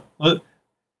 I don't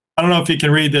know if you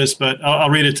can read this, but I'll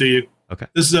read it to you. Okay.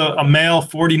 This is a male,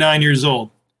 49 years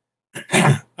old.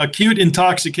 Acute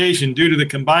intoxication due to the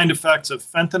combined effects of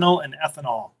fentanyl and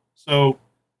ethanol. So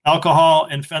alcohol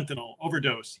and fentanyl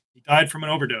overdose. He died from an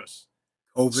overdose.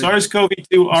 COVID.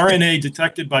 SARS-CoV-2 RNA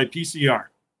detected by PCR.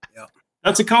 Yeah.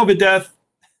 That's a COVID death.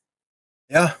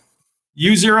 Yeah.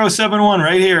 U071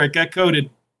 right here. It got coded.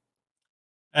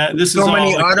 This so is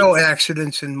many all auto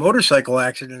accidents and motorcycle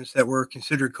accidents that were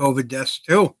considered COVID deaths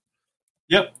too.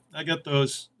 Yep, I got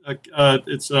those.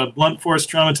 It's blunt force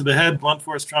trauma to the head, blunt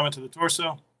force trauma to the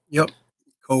torso. Yep,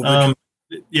 COVID.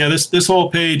 Yeah, this whole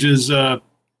page is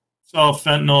it's all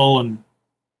fentanyl and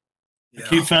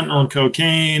acute fentanyl and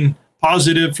cocaine.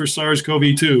 positive for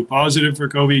SARS-CoV-2, positive for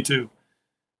CoV-2.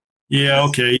 Yeah,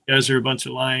 okay, you guys are a bunch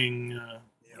of lying,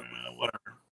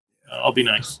 whatever. I'll be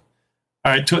nice.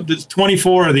 All right,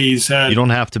 24 of these had... You don't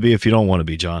have to be if you don't want to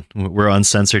be, John. We're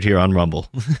uncensored here on Rumble.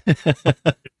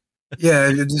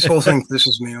 Yeah, this whole thing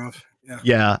pisses me off.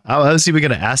 Yeah. I was even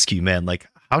going to ask you, man, like,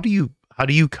 how do you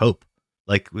cope?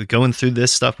 Like, going through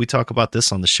this stuff, we talk about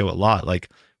this on the show a lot, like,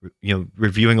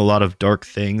 reviewing a lot of dark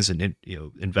things and,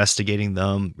 investigating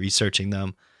them, researching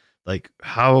them. Like,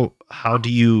 how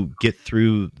do you get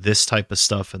through this type of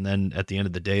stuff? And then at the end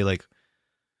of the day, like,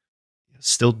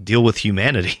 still deal with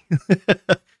humanity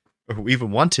or we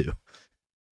even want to.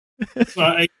 So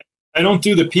I don't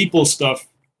do the people stuff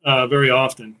very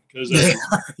often because I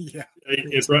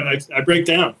break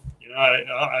down.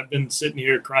 I've been sitting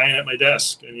here crying at my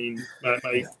desk. I mean,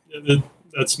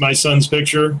 that's my son's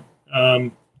picture. I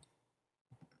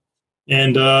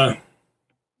get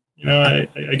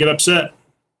upset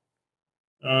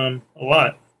a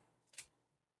lot.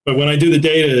 But when I do the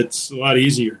data, it's a lot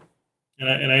easier.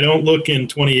 And I don't look in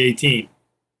 2018.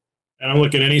 I don't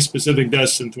look at any specific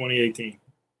deaths in 2018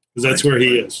 because that's where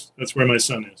he is. That's where my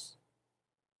son is.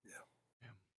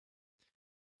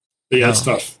 Yeah, it's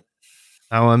tough.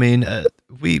 Now, I mean,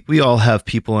 we all have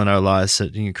people in our lives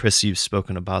that, Chris, you've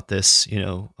spoken about this,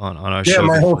 on our show.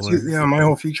 My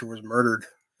whole future was murdered.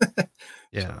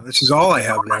 Yeah, so this is all I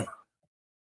have now.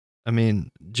 I mean,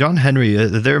 John Henry, are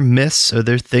there myths? Are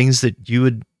there things that you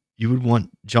would want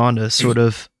John to sort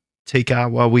of take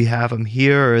out while we have him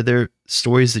here? Or are there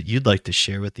stories that you'd like to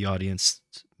share with the audience,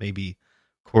 maybe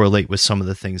correlate with some of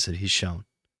the things that he's shown?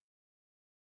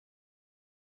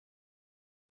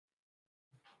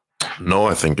 No,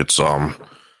 I think it's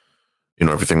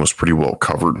everything was pretty well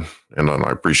covered, and I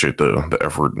appreciate the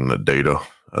effort and the data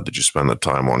that you spend the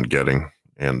time on getting,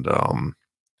 and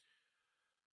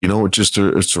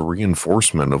it's a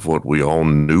reinforcement of what we all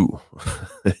knew,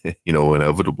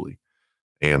 inevitably,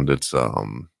 and it's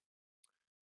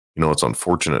it's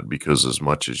unfortunate because as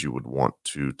much as you would want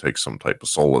to take some type of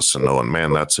solace in knowing,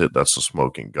 man, that's it, that's a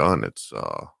smoking gun, it's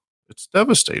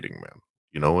devastating, man,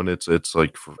 and it's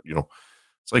like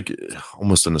it's like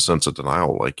almost in a sense of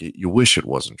denial. Like you wish it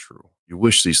wasn't true. You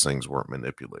wish these things weren't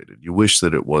manipulated. You wish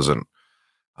that it wasn't,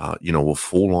 a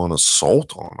full-on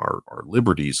assault on our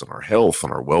liberties and our health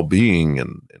and our well-being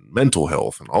and mental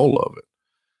health and all of it.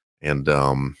 And,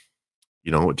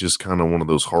 it's just kind of one of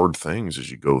those hard things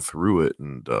as you go through it.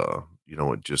 And,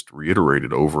 it just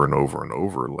reiterated over and over and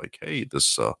over like, hey,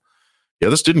 this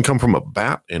didn't come from a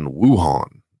bat in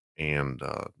Wuhan. And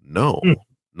no,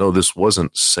 this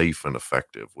wasn't safe and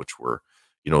effective, which were,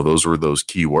 those were those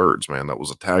key words, man. That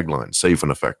was a tagline: safe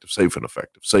and effective, safe and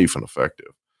effective, safe and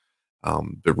effective.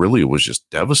 But really, it was just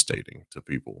devastating to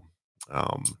people.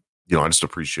 I just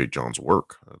appreciate John's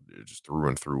work, just through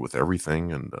and through with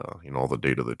everything, and all the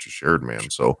data that you shared, man.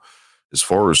 So, as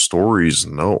far as stories,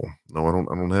 no, I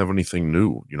don't have anything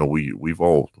new. We've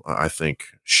all, I think,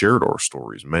 shared our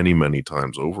stories many, many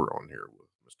times over on here with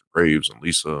Mr. Graves and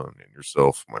Lisa and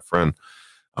yourself, my friend.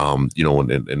 And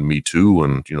me too,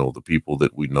 and the people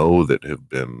that we know that have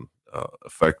been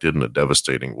affected in a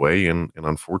devastating way, and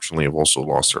unfortunately have also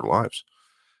lost their lives.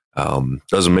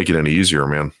 Doesn't make it any easier,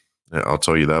 man. I'll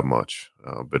tell you that much.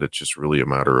 But it's just really a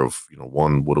matter of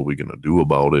one, what are we going to do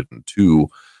about it, and two,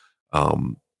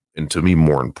 and to me,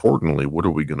 more importantly, what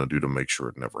are we going to do to make sure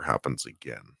it never happens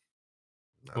again?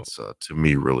 That's to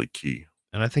me really key.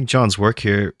 And I think John's work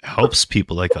here helps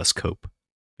people like us cope.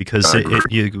 Because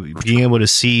being able to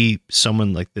see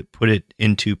someone like that, put it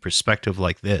into perspective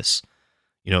like this,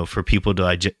 for people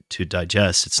to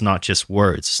digest, it's not just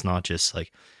words. It's not just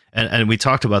like, and we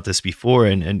talked about this before,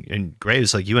 and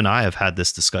Graves, like you and I have had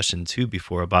this discussion too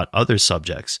before about other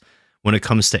subjects when it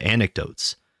comes to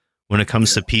anecdotes, when it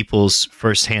comes to people's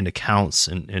firsthand accounts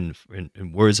and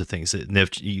words of things. And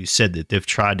you said that they've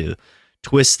tried to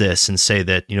twist this and say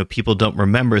that people don't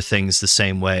remember things the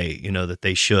same way that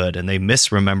they should, and they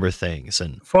misremember things,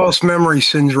 and false memory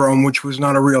syndrome, which was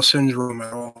not a real syndrome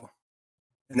at all,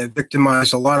 and it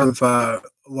victimized a lot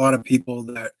of people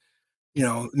that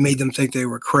made them think they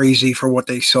were crazy for what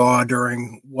they saw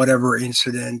during whatever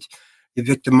incident. It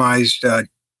victimized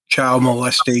child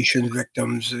molestation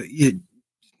victims. They've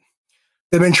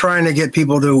been trying to get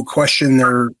people to question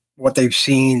what they've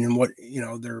seen and what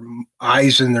their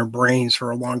eyes and their brains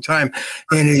for a long time.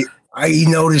 And I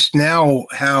noticed now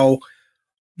how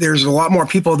there's a lot more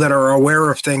people that are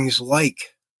aware of things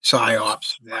like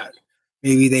psyops that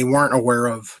maybe they weren't aware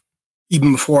of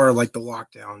even before, like the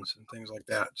lockdowns and things like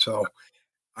that. So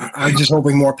I'm just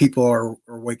hoping more people are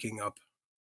waking up.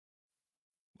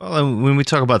 Well, and when we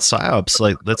talk about psyops,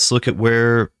 like let's look at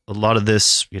where a lot of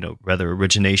this, whether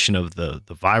origination of the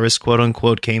virus, quote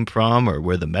unquote, came from, or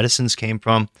where the medicines came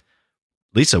from?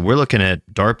 Lisa, we're looking at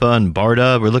DARPA and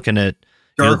BARDA. We're looking at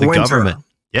the government.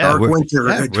 Yeah, we're looking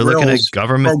at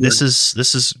government.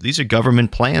 Program. These are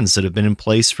government plans that have been in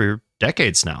place for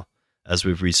decades now, as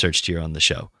we've researched here on the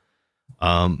show.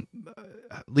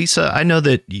 Lisa, I know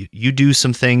that you do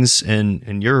some things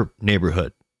in your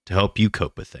neighborhood to help you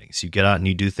cope with things. You get out and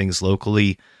you do things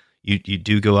locally. You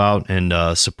do go out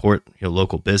and support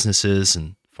local businesses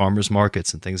and farmers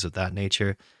markets and things of that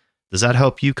nature. Does that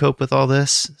help you cope with all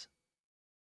this?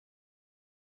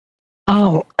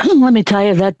 Oh, let me tell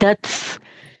you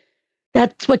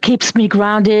that's what keeps me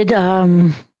grounded.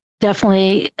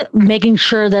 Definitely making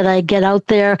sure that I get out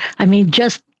there. I mean,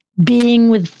 just being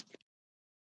with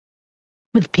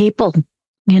people,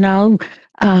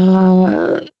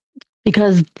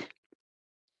 because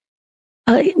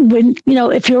when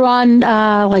if you're on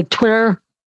like Twitter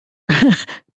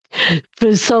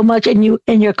for so much, and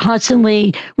you're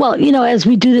constantly, as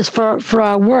we do this for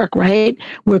our work, right?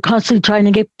 We're constantly trying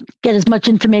to get as much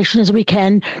information as we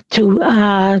can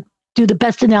to do the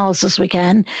best analysis we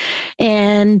can,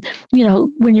 and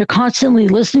when you're constantly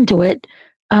listening to it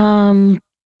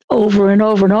over and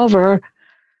over and over,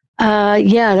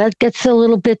 that gets a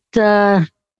little bit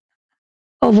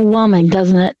overwhelming,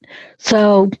 doesn't it?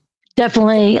 So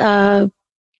definitely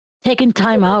taking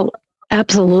time out,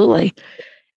 absolutely.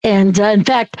 And in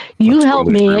fact, you helped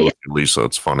me. Lisa,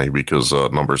 it's funny because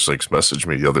number 6 messaged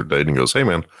me the other day and goes, "Hey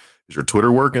man, is your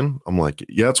Twitter working?" I'm like,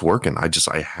 "Yeah, it's working. I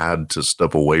had to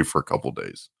step away for a couple of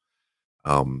days."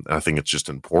 And I think it's just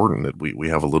important that we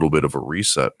have a little bit of a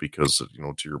reset because, to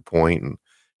your point, and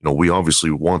we obviously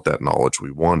want that knowledge,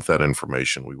 we want that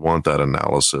information, we want that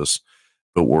analysis,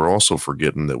 but we're also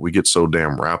forgetting that we get so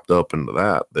damn wrapped up into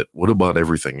that what about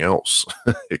everything else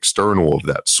external of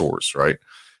that source, right?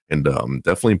 And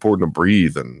definitely important to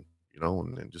breathe and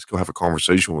just go have a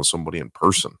conversation with somebody in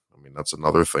person. I mean, that's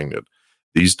another thing that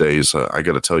these days, I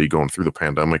got to tell you, going through the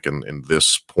pandemic and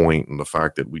this point, and the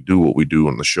fact that we do what we do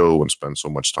on the show and spend so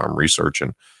much time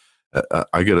researching,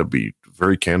 I got to be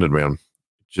very candid, man.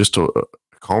 Just a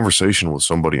conversation with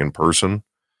somebody in person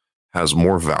has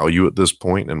more value at this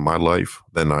point in my life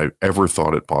than I ever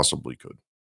thought it possibly could.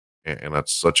 And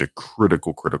that's such a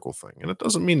critical thing. And it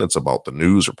doesn't mean it's about the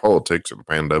news or politics or the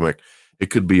pandemic.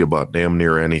 It could be about damn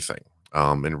near anything.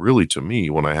 And really, to me,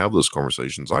 when I have those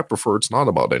conversations, I prefer it's not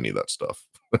about any of that stuff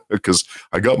because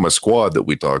I got my squad that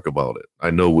we talk about it. I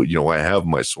know what, I have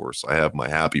my source. I have my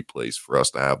happy place for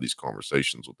us to have these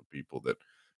conversations with the people that,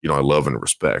 I love and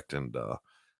respect. And,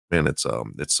 man, it's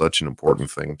such an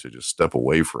important thing to just step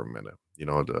away for a minute.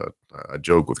 I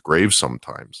joke with Graves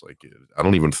sometimes. Like, I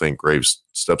don't even think Graves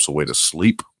steps away to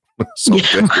sleep. Some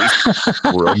days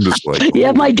where I'm just like,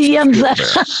 my DMs.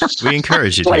 We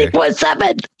encourage you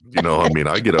 24/7.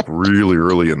 I get up really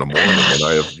early in the morning, and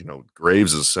I have,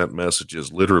 Graves has sent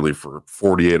messages literally for a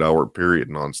 48-hour period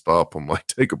nonstop. I'm like,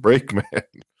 take a break, man.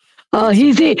 Oh,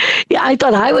 I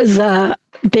thought I was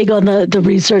big on the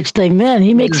research thing. Man,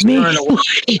 he makes me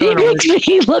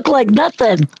look like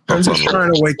nothing. I'm just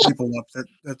trying to wake people up.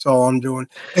 That's all I'm doing.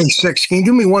 Hey, 6, can you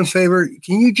do me one favor?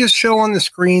 Can you just show on the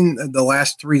screen the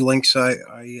last 3 links I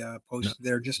posted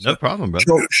there? Just no problem,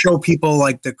 bro. Show people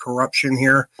like the corruption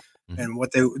here and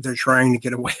what they're trying to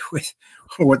get away with.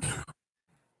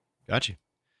 Got you.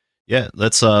 Yeah,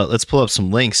 let's pull up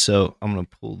some links. So I'm gonna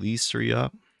pull these 3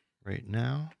 up right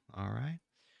now. All right.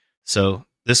 So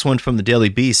this one from the Daily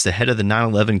Beast, the head of the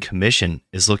 9/11 Commission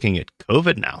is looking at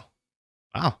COVID now.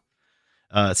 Wow.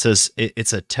 It says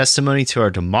it's a testimony to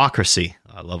our democracy.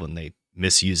 I love when they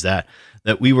misuse that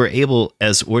we were able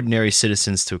as ordinary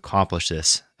citizens to accomplish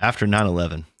this. After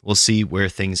 9/11, we'll see where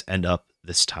things end up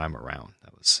this time around.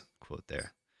 That was a quote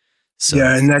there. So,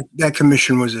 yeah, and that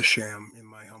commission was a sham, in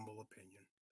my humble opinion.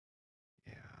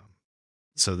 Yeah.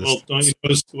 So this. Well, don't you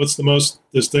notice what's the most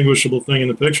distinguishable thing in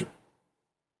the picture?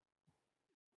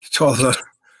 It's all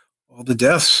the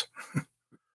deaths.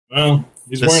 Well,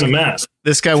 he's wearing a mask.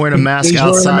 This guy wearing a mask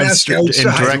outside in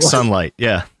direct sunlight.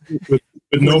 Yeah. With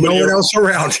no one else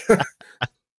around.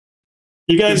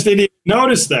 You guys didn't even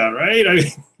notice that,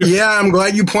 right? Yeah, I'm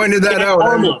glad you pointed that out.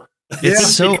 Normal.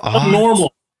 It's so odd.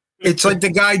 Normal. It's like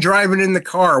the guy driving in the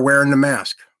car wearing the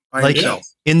mask by himself.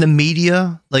 In the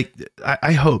media,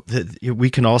 I hope that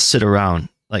we can all sit around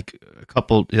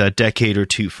a decade or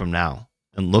 2 from now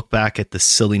and look back at the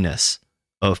silliness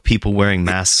of people wearing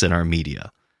masks in our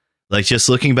media. Like, just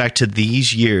looking back to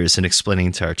these years and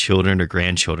explaining to our children or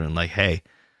grandchildren, like, hey,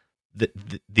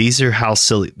 this is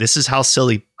how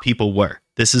silly people were.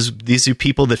 These are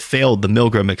people that failed the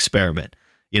Milgram experiment.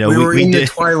 You know, we were in did the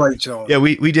Twilight Zone. Yeah,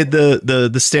 we did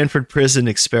the Stanford prison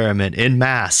experiment in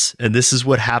mass, and this is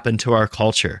what happened to our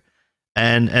culture.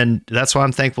 And that's why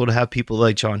I'm thankful to have people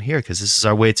like John here, because this is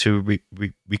our way to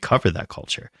recover that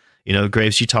culture. You know,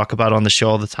 Graves, you talk about on the show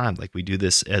all the time, like we do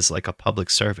this as like a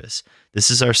public service. This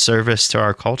is our service to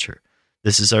our culture.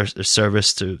 This is our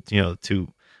service to, you know,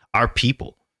 to our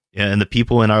people and the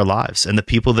people in our lives and the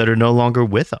people that are no longer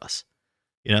with us.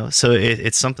 You know, so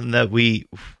it's something that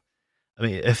I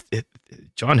mean, if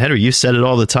John Henry, you said it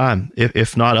all the time.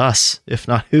 If not us, if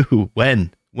not who,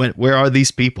 when, where are these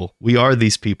people? We are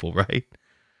these people, right?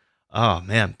 Oh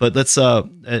man! But let's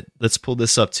pull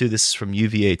this up too. This is from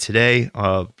UVA Today,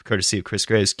 courtesy of Chris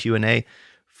Graves Q&A.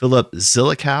 Philip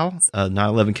Zilikow,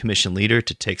 9/11 Commission leader,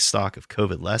 to take stock of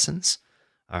COVID lessons.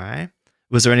 All right.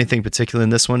 Was there anything particular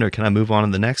in this one, or can I move on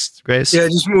to the next, Graves? Yeah,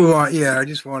 just move on. Yeah, I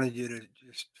just wanted you to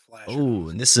just flash. Oh,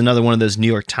 and this is another one of those New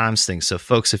York Times things. So,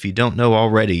 folks, if you don't know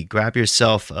already, grab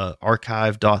yourself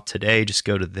archive.today. Just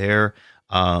go to their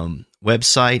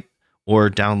website or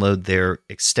download their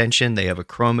extension. They have a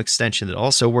Chrome extension that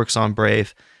also works on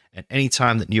Brave. And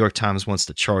anytime that New York Times wants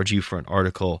to charge you for an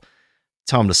article,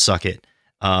 tell them to suck it.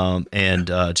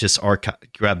 Just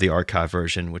grab the archive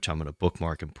version, which I'm going to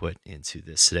bookmark and put into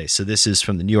this today. So this is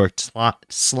from the New York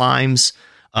Slimes.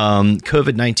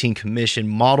 COVID-19 Commission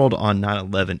modeled on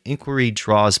 9/11 inquiry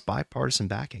draws bipartisan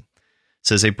backing. It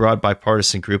says a broad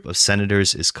bipartisan group of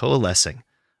senators is coalescing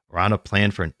around a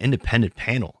plan for an independent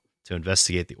panel to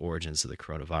investigate the origins of the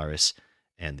coronavirus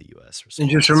and the U.S. response. And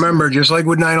just remember, just like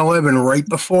with 9/11, right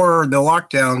before the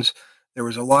lockdowns, there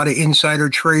was a lot of insider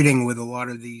trading with a lot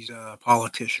of these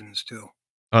politicians too.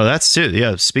 Oh, that's too.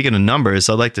 Yeah. Speaking of numbers,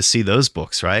 I'd like to see those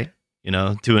books, right? You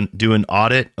know, do an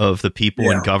audit of the people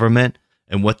in government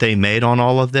and what they made on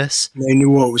all of this. They knew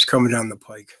what was coming down the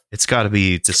pike. It's got to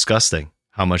be disgusting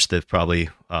how much they've probably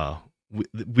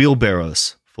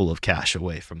wheelbarrows full of cash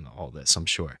away from all this, I'm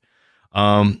sure.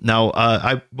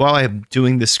 Now, while I'm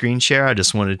doing the screen share, I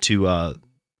just wanted to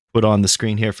put on the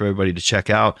screen here for everybody to check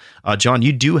out. John,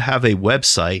 you do have a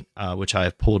website, which I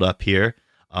have pulled up here.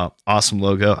 Awesome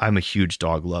logo. I'm a huge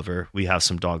dog lover. We have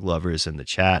some dog lovers in the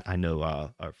chat. I know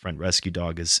our friend Rescue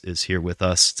Dog is here with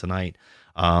us tonight.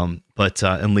 And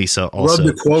Lisa also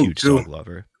a huge dog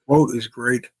lover. Quote is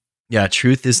great. Yeah,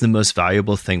 truth is the most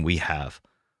valuable thing we have.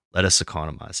 Let us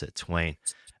economize it, Twain.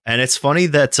 And it's funny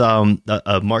that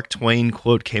a Mark Twain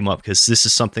quote came up because this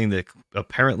is something that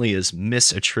apparently is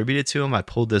misattributed to him. I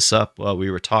pulled this up while we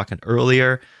were talking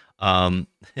earlier. John,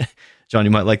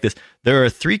 you might like this. There are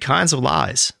 3 kinds of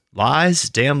lies: lies,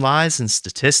 damn lies, and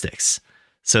statistics.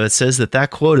 So it says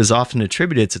that quote is often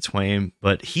attributed to Twain,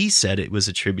 but he said it was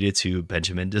attributed to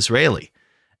Benjamin Disraeli.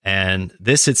 And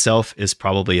this itself is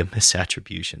probably a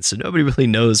misattribution. So nobody really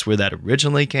knows where that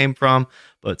originally came from.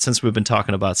 But since we've been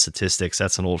talking about statistics,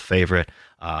 that's an old favorite.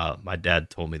 My dad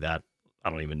told me that. I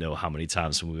don't even know how many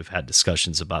times we've had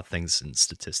discussions about things in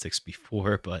statistics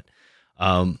before. But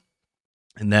and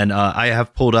then I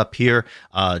have pulled up here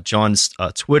John's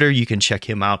Twitter. You can check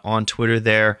him out on Twitter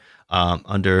there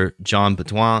under John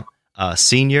Beaudoin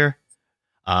Sr.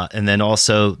 And then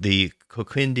also the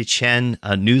Coquin de Chien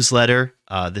newsletter.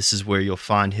 This is where you'll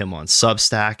find him on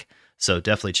Substack. So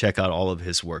definitely check out all of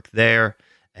his work there.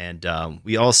 And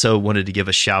we also wanted to give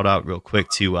a shout out real quick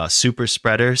to Super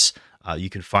Spreaders. You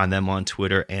can find them on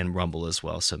Twitter and Rumble as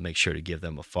well. So make sure to give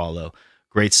them a follow.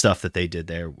 Great stuff that they did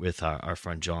there with our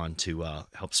friend John to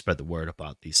help spread the word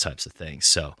about these types of things.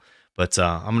 So, but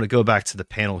I'm going to go back to the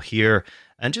panel here.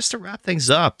 And just to wrap things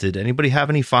up, did anybody have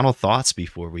any final thoughts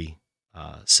before we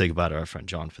say goodbye to our friend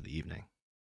John for the evening?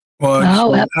 Well,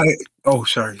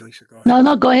 sorry, Lisa, go ahead.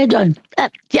 No, go ahead, John.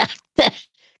 Yeah.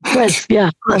 Chris,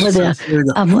 over there.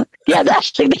 I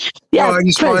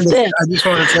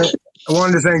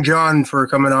wanted to thank John for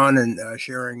coming on and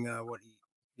sharing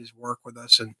his work with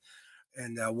us. And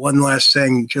one last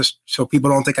thing, just so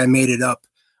people don't think I made it up,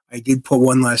 I did put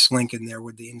one last link in there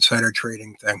with the insider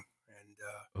trading thing.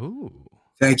 And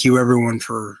thank you, everyone,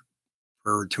 for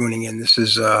tuning in. This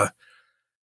is a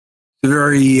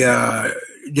very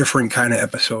different kind of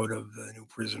episode of the New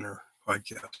Prisoner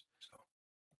podcast.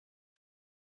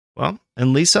 Well,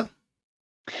 and Lisa?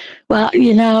 Well,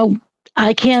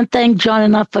 I can't thank John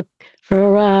enough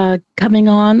for coming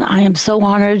on. I am so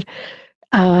honored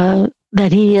that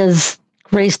he has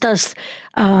graced us.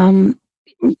 My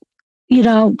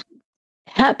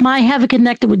having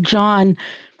connected with John,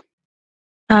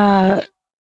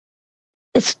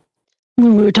 it's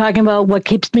when we were talking about what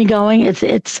keeps me going.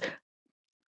 It's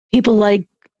people like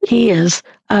he is.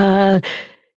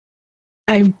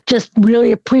 I just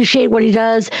really appreciate what he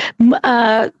does.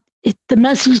 The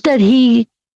message that he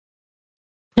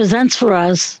presents for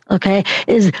us, okay,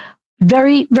 is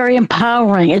very, very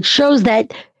empowering. It shows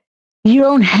that you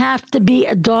don't have to be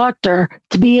a doctor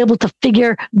to be able to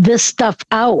figure this stuff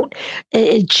out.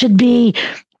 It should be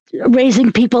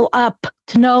raising people up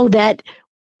to know that,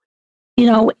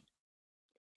 an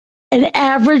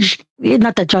average,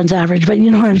 not that John's average, but you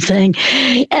know what I'm saying,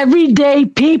 everyday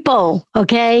people,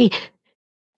 okay,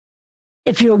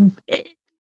 if you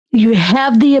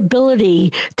have the ability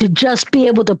to just be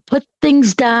able to put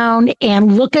things down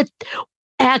and look at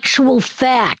actual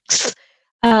facts,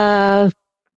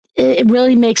 it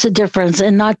really makes a difference,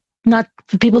 and not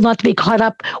for people not to be caught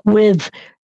up with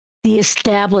the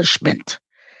establishment.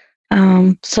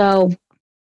 So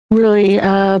really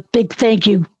big thank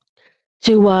you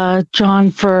to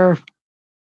John for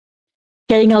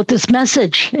getting out this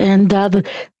message, and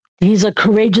he's a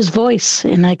courageous voice,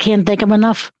 and I can't thank him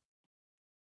enough.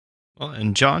 Well,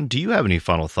 and John, do you have any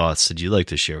final thoughts that you'd like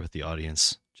to share with the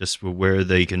audience? Just where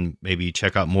they can maybe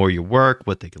check out more of your work,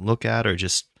 what they can look at, or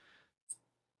just...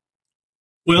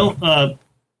 Well,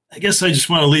 I guess I just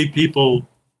want to leave people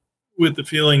with the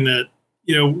feeling that,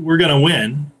 we're going to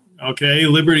win. Okay.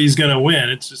 Liberty's going to win.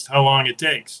 It's just how long it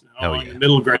takes. The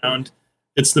middle ground.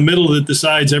 It's the middle that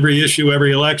decides every issue,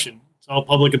 every election. It's all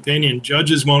public opinion.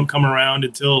 Judges won't come around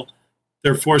until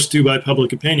they're forced to by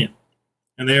public opinion.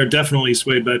 And they are definitely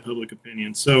swayed by public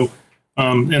opinion. So,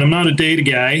 and I'm not a data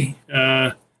guy.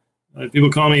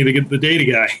 People call me the data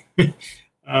guy.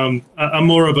 I'm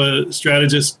more of a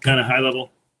strategist, kind of high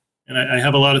level. And I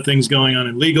have a lot of things going on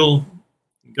in legal,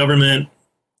 government,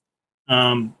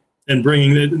 and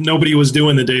nobody was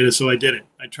doing the data, so I did it.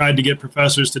 I tried to get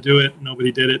professors to do it.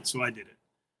 Nobody did it, so I did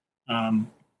it.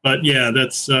 But yeah,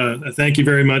 that's thank you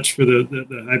very much for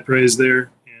the high praise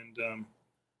there. And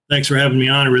thanks for having me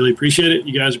on. I really appreciate it.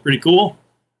 You guys are pretty cool.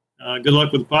 Good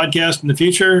luck with the podcast in the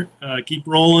future. Keep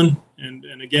rolling.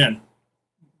 And again,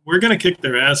 we're going to kick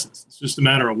their asses. It's just a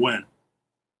matter of when.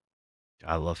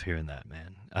 I love hearing that,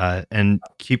 man. And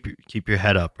keep your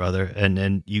head up, brother.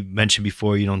 And you mentioned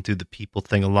before you don't do the people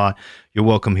thing a lot. You're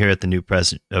welcome here at the New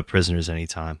Prisoners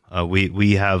anytime.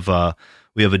 We have a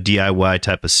DIY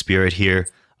type of spirit here,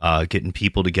 getting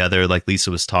people together, like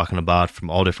Lisa was talking about, from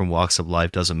all different walks of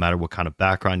life. Doesn't matter what kind of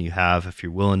background you have. If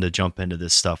you're willing to jump into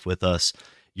this stuff with us,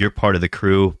 you're part of the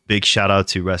crew. Big shout out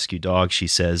to Rescue Dog. She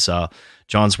says,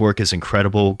 John's work is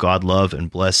incredible. God love and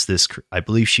bless this. I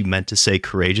believe she meant to say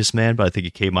courageous man, but I think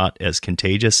it came out as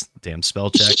contagious. Damn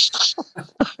spell check.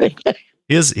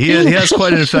 He has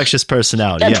quite an infectious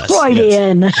personality. That's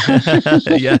Freudian.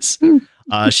 Yes.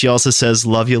 She also says,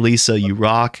 love you, Lisa. You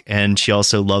rock. And she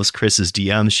also loves Chris's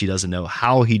DMs. She doesn't know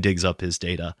how he digs up his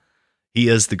data. He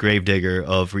is the gravedigger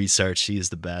of research. He is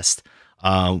the best.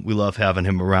 We love having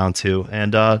him around too.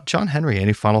 And John Henry,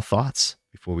 any final thoughts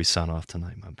before we sign off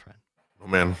tonight, my friend? Oh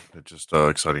man, it's just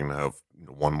exciting to have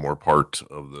one more part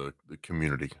of the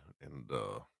community, and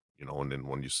and then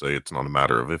when you say it's not a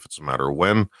matter of if, it's a matter of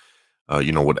when,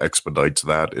 what expedites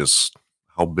that is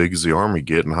how big is the army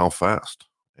get and how fast,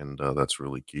 and that's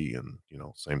really key. And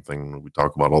same thing we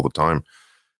talk about all the time.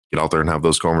 Get out there and have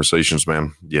those conversations,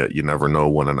 man. Yeah, you never know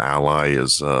when an ally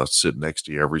is sitting next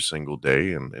to you every single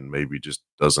day, and maybe just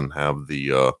doesn't have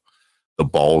the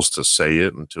balls to say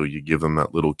it until you give them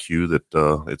that little cue that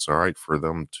it's all right for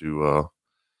them to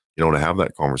to have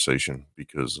that conversation,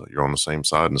 because you're on the same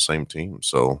side and the same team.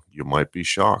 So you might be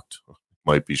shocked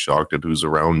at who's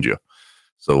around you.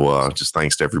 So just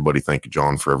thanks to everybody. Thank you,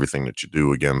 John, for everything that you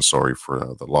do. Again, sorry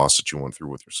for the loss that you went through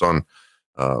with your son.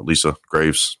 Lisa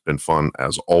Graves, been fun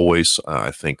as always. I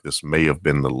think this may have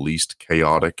been the least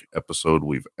chaotic episode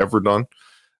we've ever done.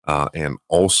 And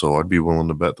also, I'd be willing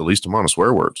to bet the least amount of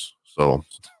swear words. So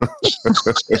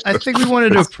I think we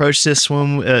wanted to approach this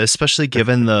one, especially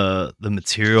given the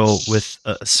material, with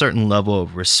a certain level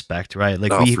of respect, right?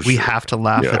 Like we have to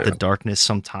laugh at the darkness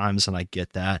sometimes, and I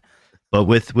get that. But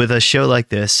with a show like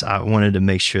this, I wanted to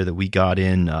make sure that we got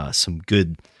in some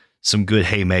good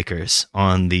haymakers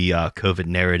on the COVID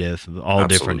narrative, all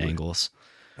different angles.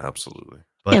 Absolutely.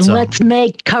 But, and let's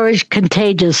make courage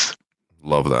contagious.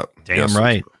 Love that. Damn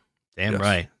right. Damn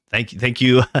right. Thank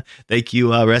you,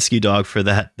 Rescue Dog, for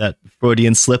that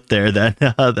Freudian slip there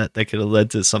that could have led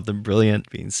to something brilliant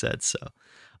being said. So,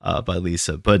 by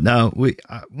Lisa. But now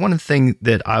one thing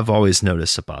that I've always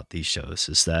noticed about these shows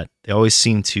is that they always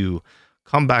seem to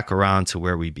come back around to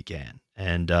where we began.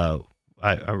 And I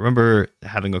remember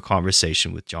having a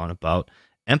conversation with John about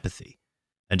empathy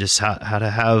and just how to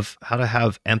have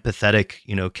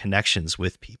empathetic, connections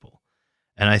with people.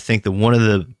 And I think that one of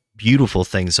the beautiful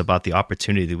things about the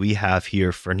opportunity that we have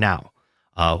here for now,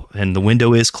 and the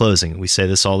window is closing, we say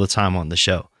this all the time on the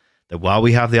show, that while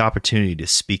we have the opportunity to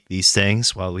speak these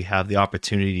things, while we have the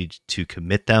opportunity to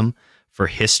commit them for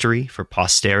history, for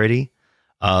posterity,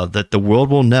 that the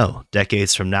world will know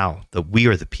decades from now that we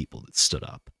are the people that stood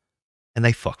up. And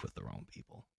they fucked with their own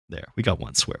people. There, we got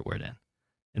one swear word in.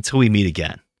 Until we meet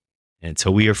again, and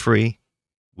until we are free,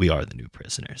 we are the new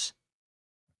prisoners.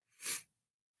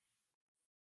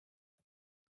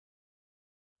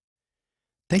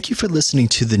 Thank you for listening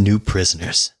to The New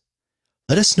Prisoners.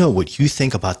 Let us know what you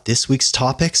think about this week's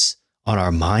topics on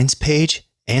our Minds page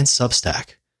and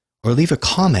Substack, or leave a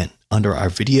comment under our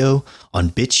video on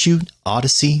BitChute,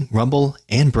 Odyssey, Rumble,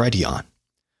 and Brighteon.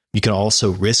 You can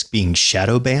also risk being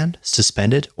shadow banned,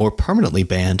 suspended, or permanently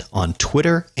banned on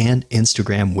Twitter and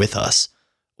Instagram with us,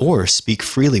 or speak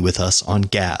freely with us on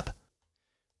Gab.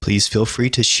 Please feel free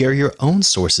to share your own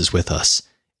sources with us,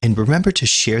 and remember to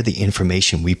share the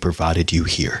information we provided you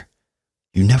here.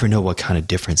 You never know what kind of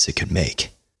difference it could make.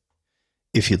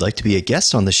 If you'd like to be a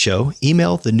guest on the show,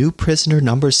 email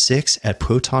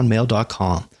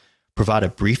thenewprisoner6@protonmail.com. Provide a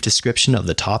brief description of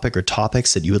the topic or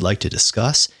topics that you would like to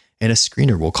discuss, and a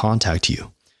screener will contact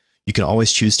you. You can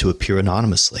always choose to appear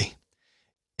anonymously.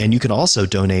 And you can also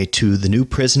donate to The New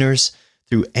Prisoners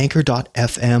through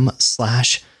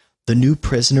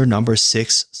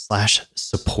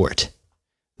anchor.fm/thenewprisoner6/support.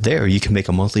 There, you can make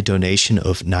a monthly donation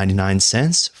of 99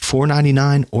 cents,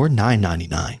 $4.99, or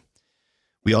 $9.99.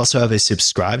 We also have a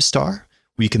Subscribe Star,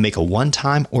 where you can make a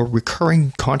one-time or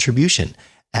recurring contribution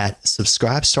at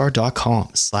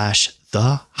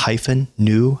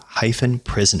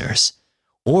subscribestar.com/the-new-prisoners.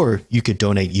 Or you could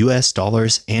donate US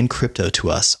dollars and crypto to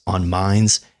us on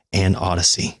Minds and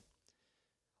Odyssey.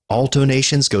 All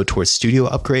donations go towards studio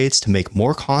upgrades to make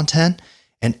more content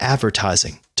and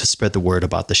advertising to spread the word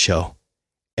about the show.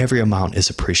 Every amount is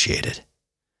appreciated.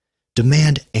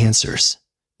 Demand answers,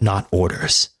 not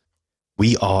orders.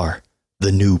 We are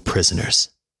the new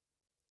prisoners.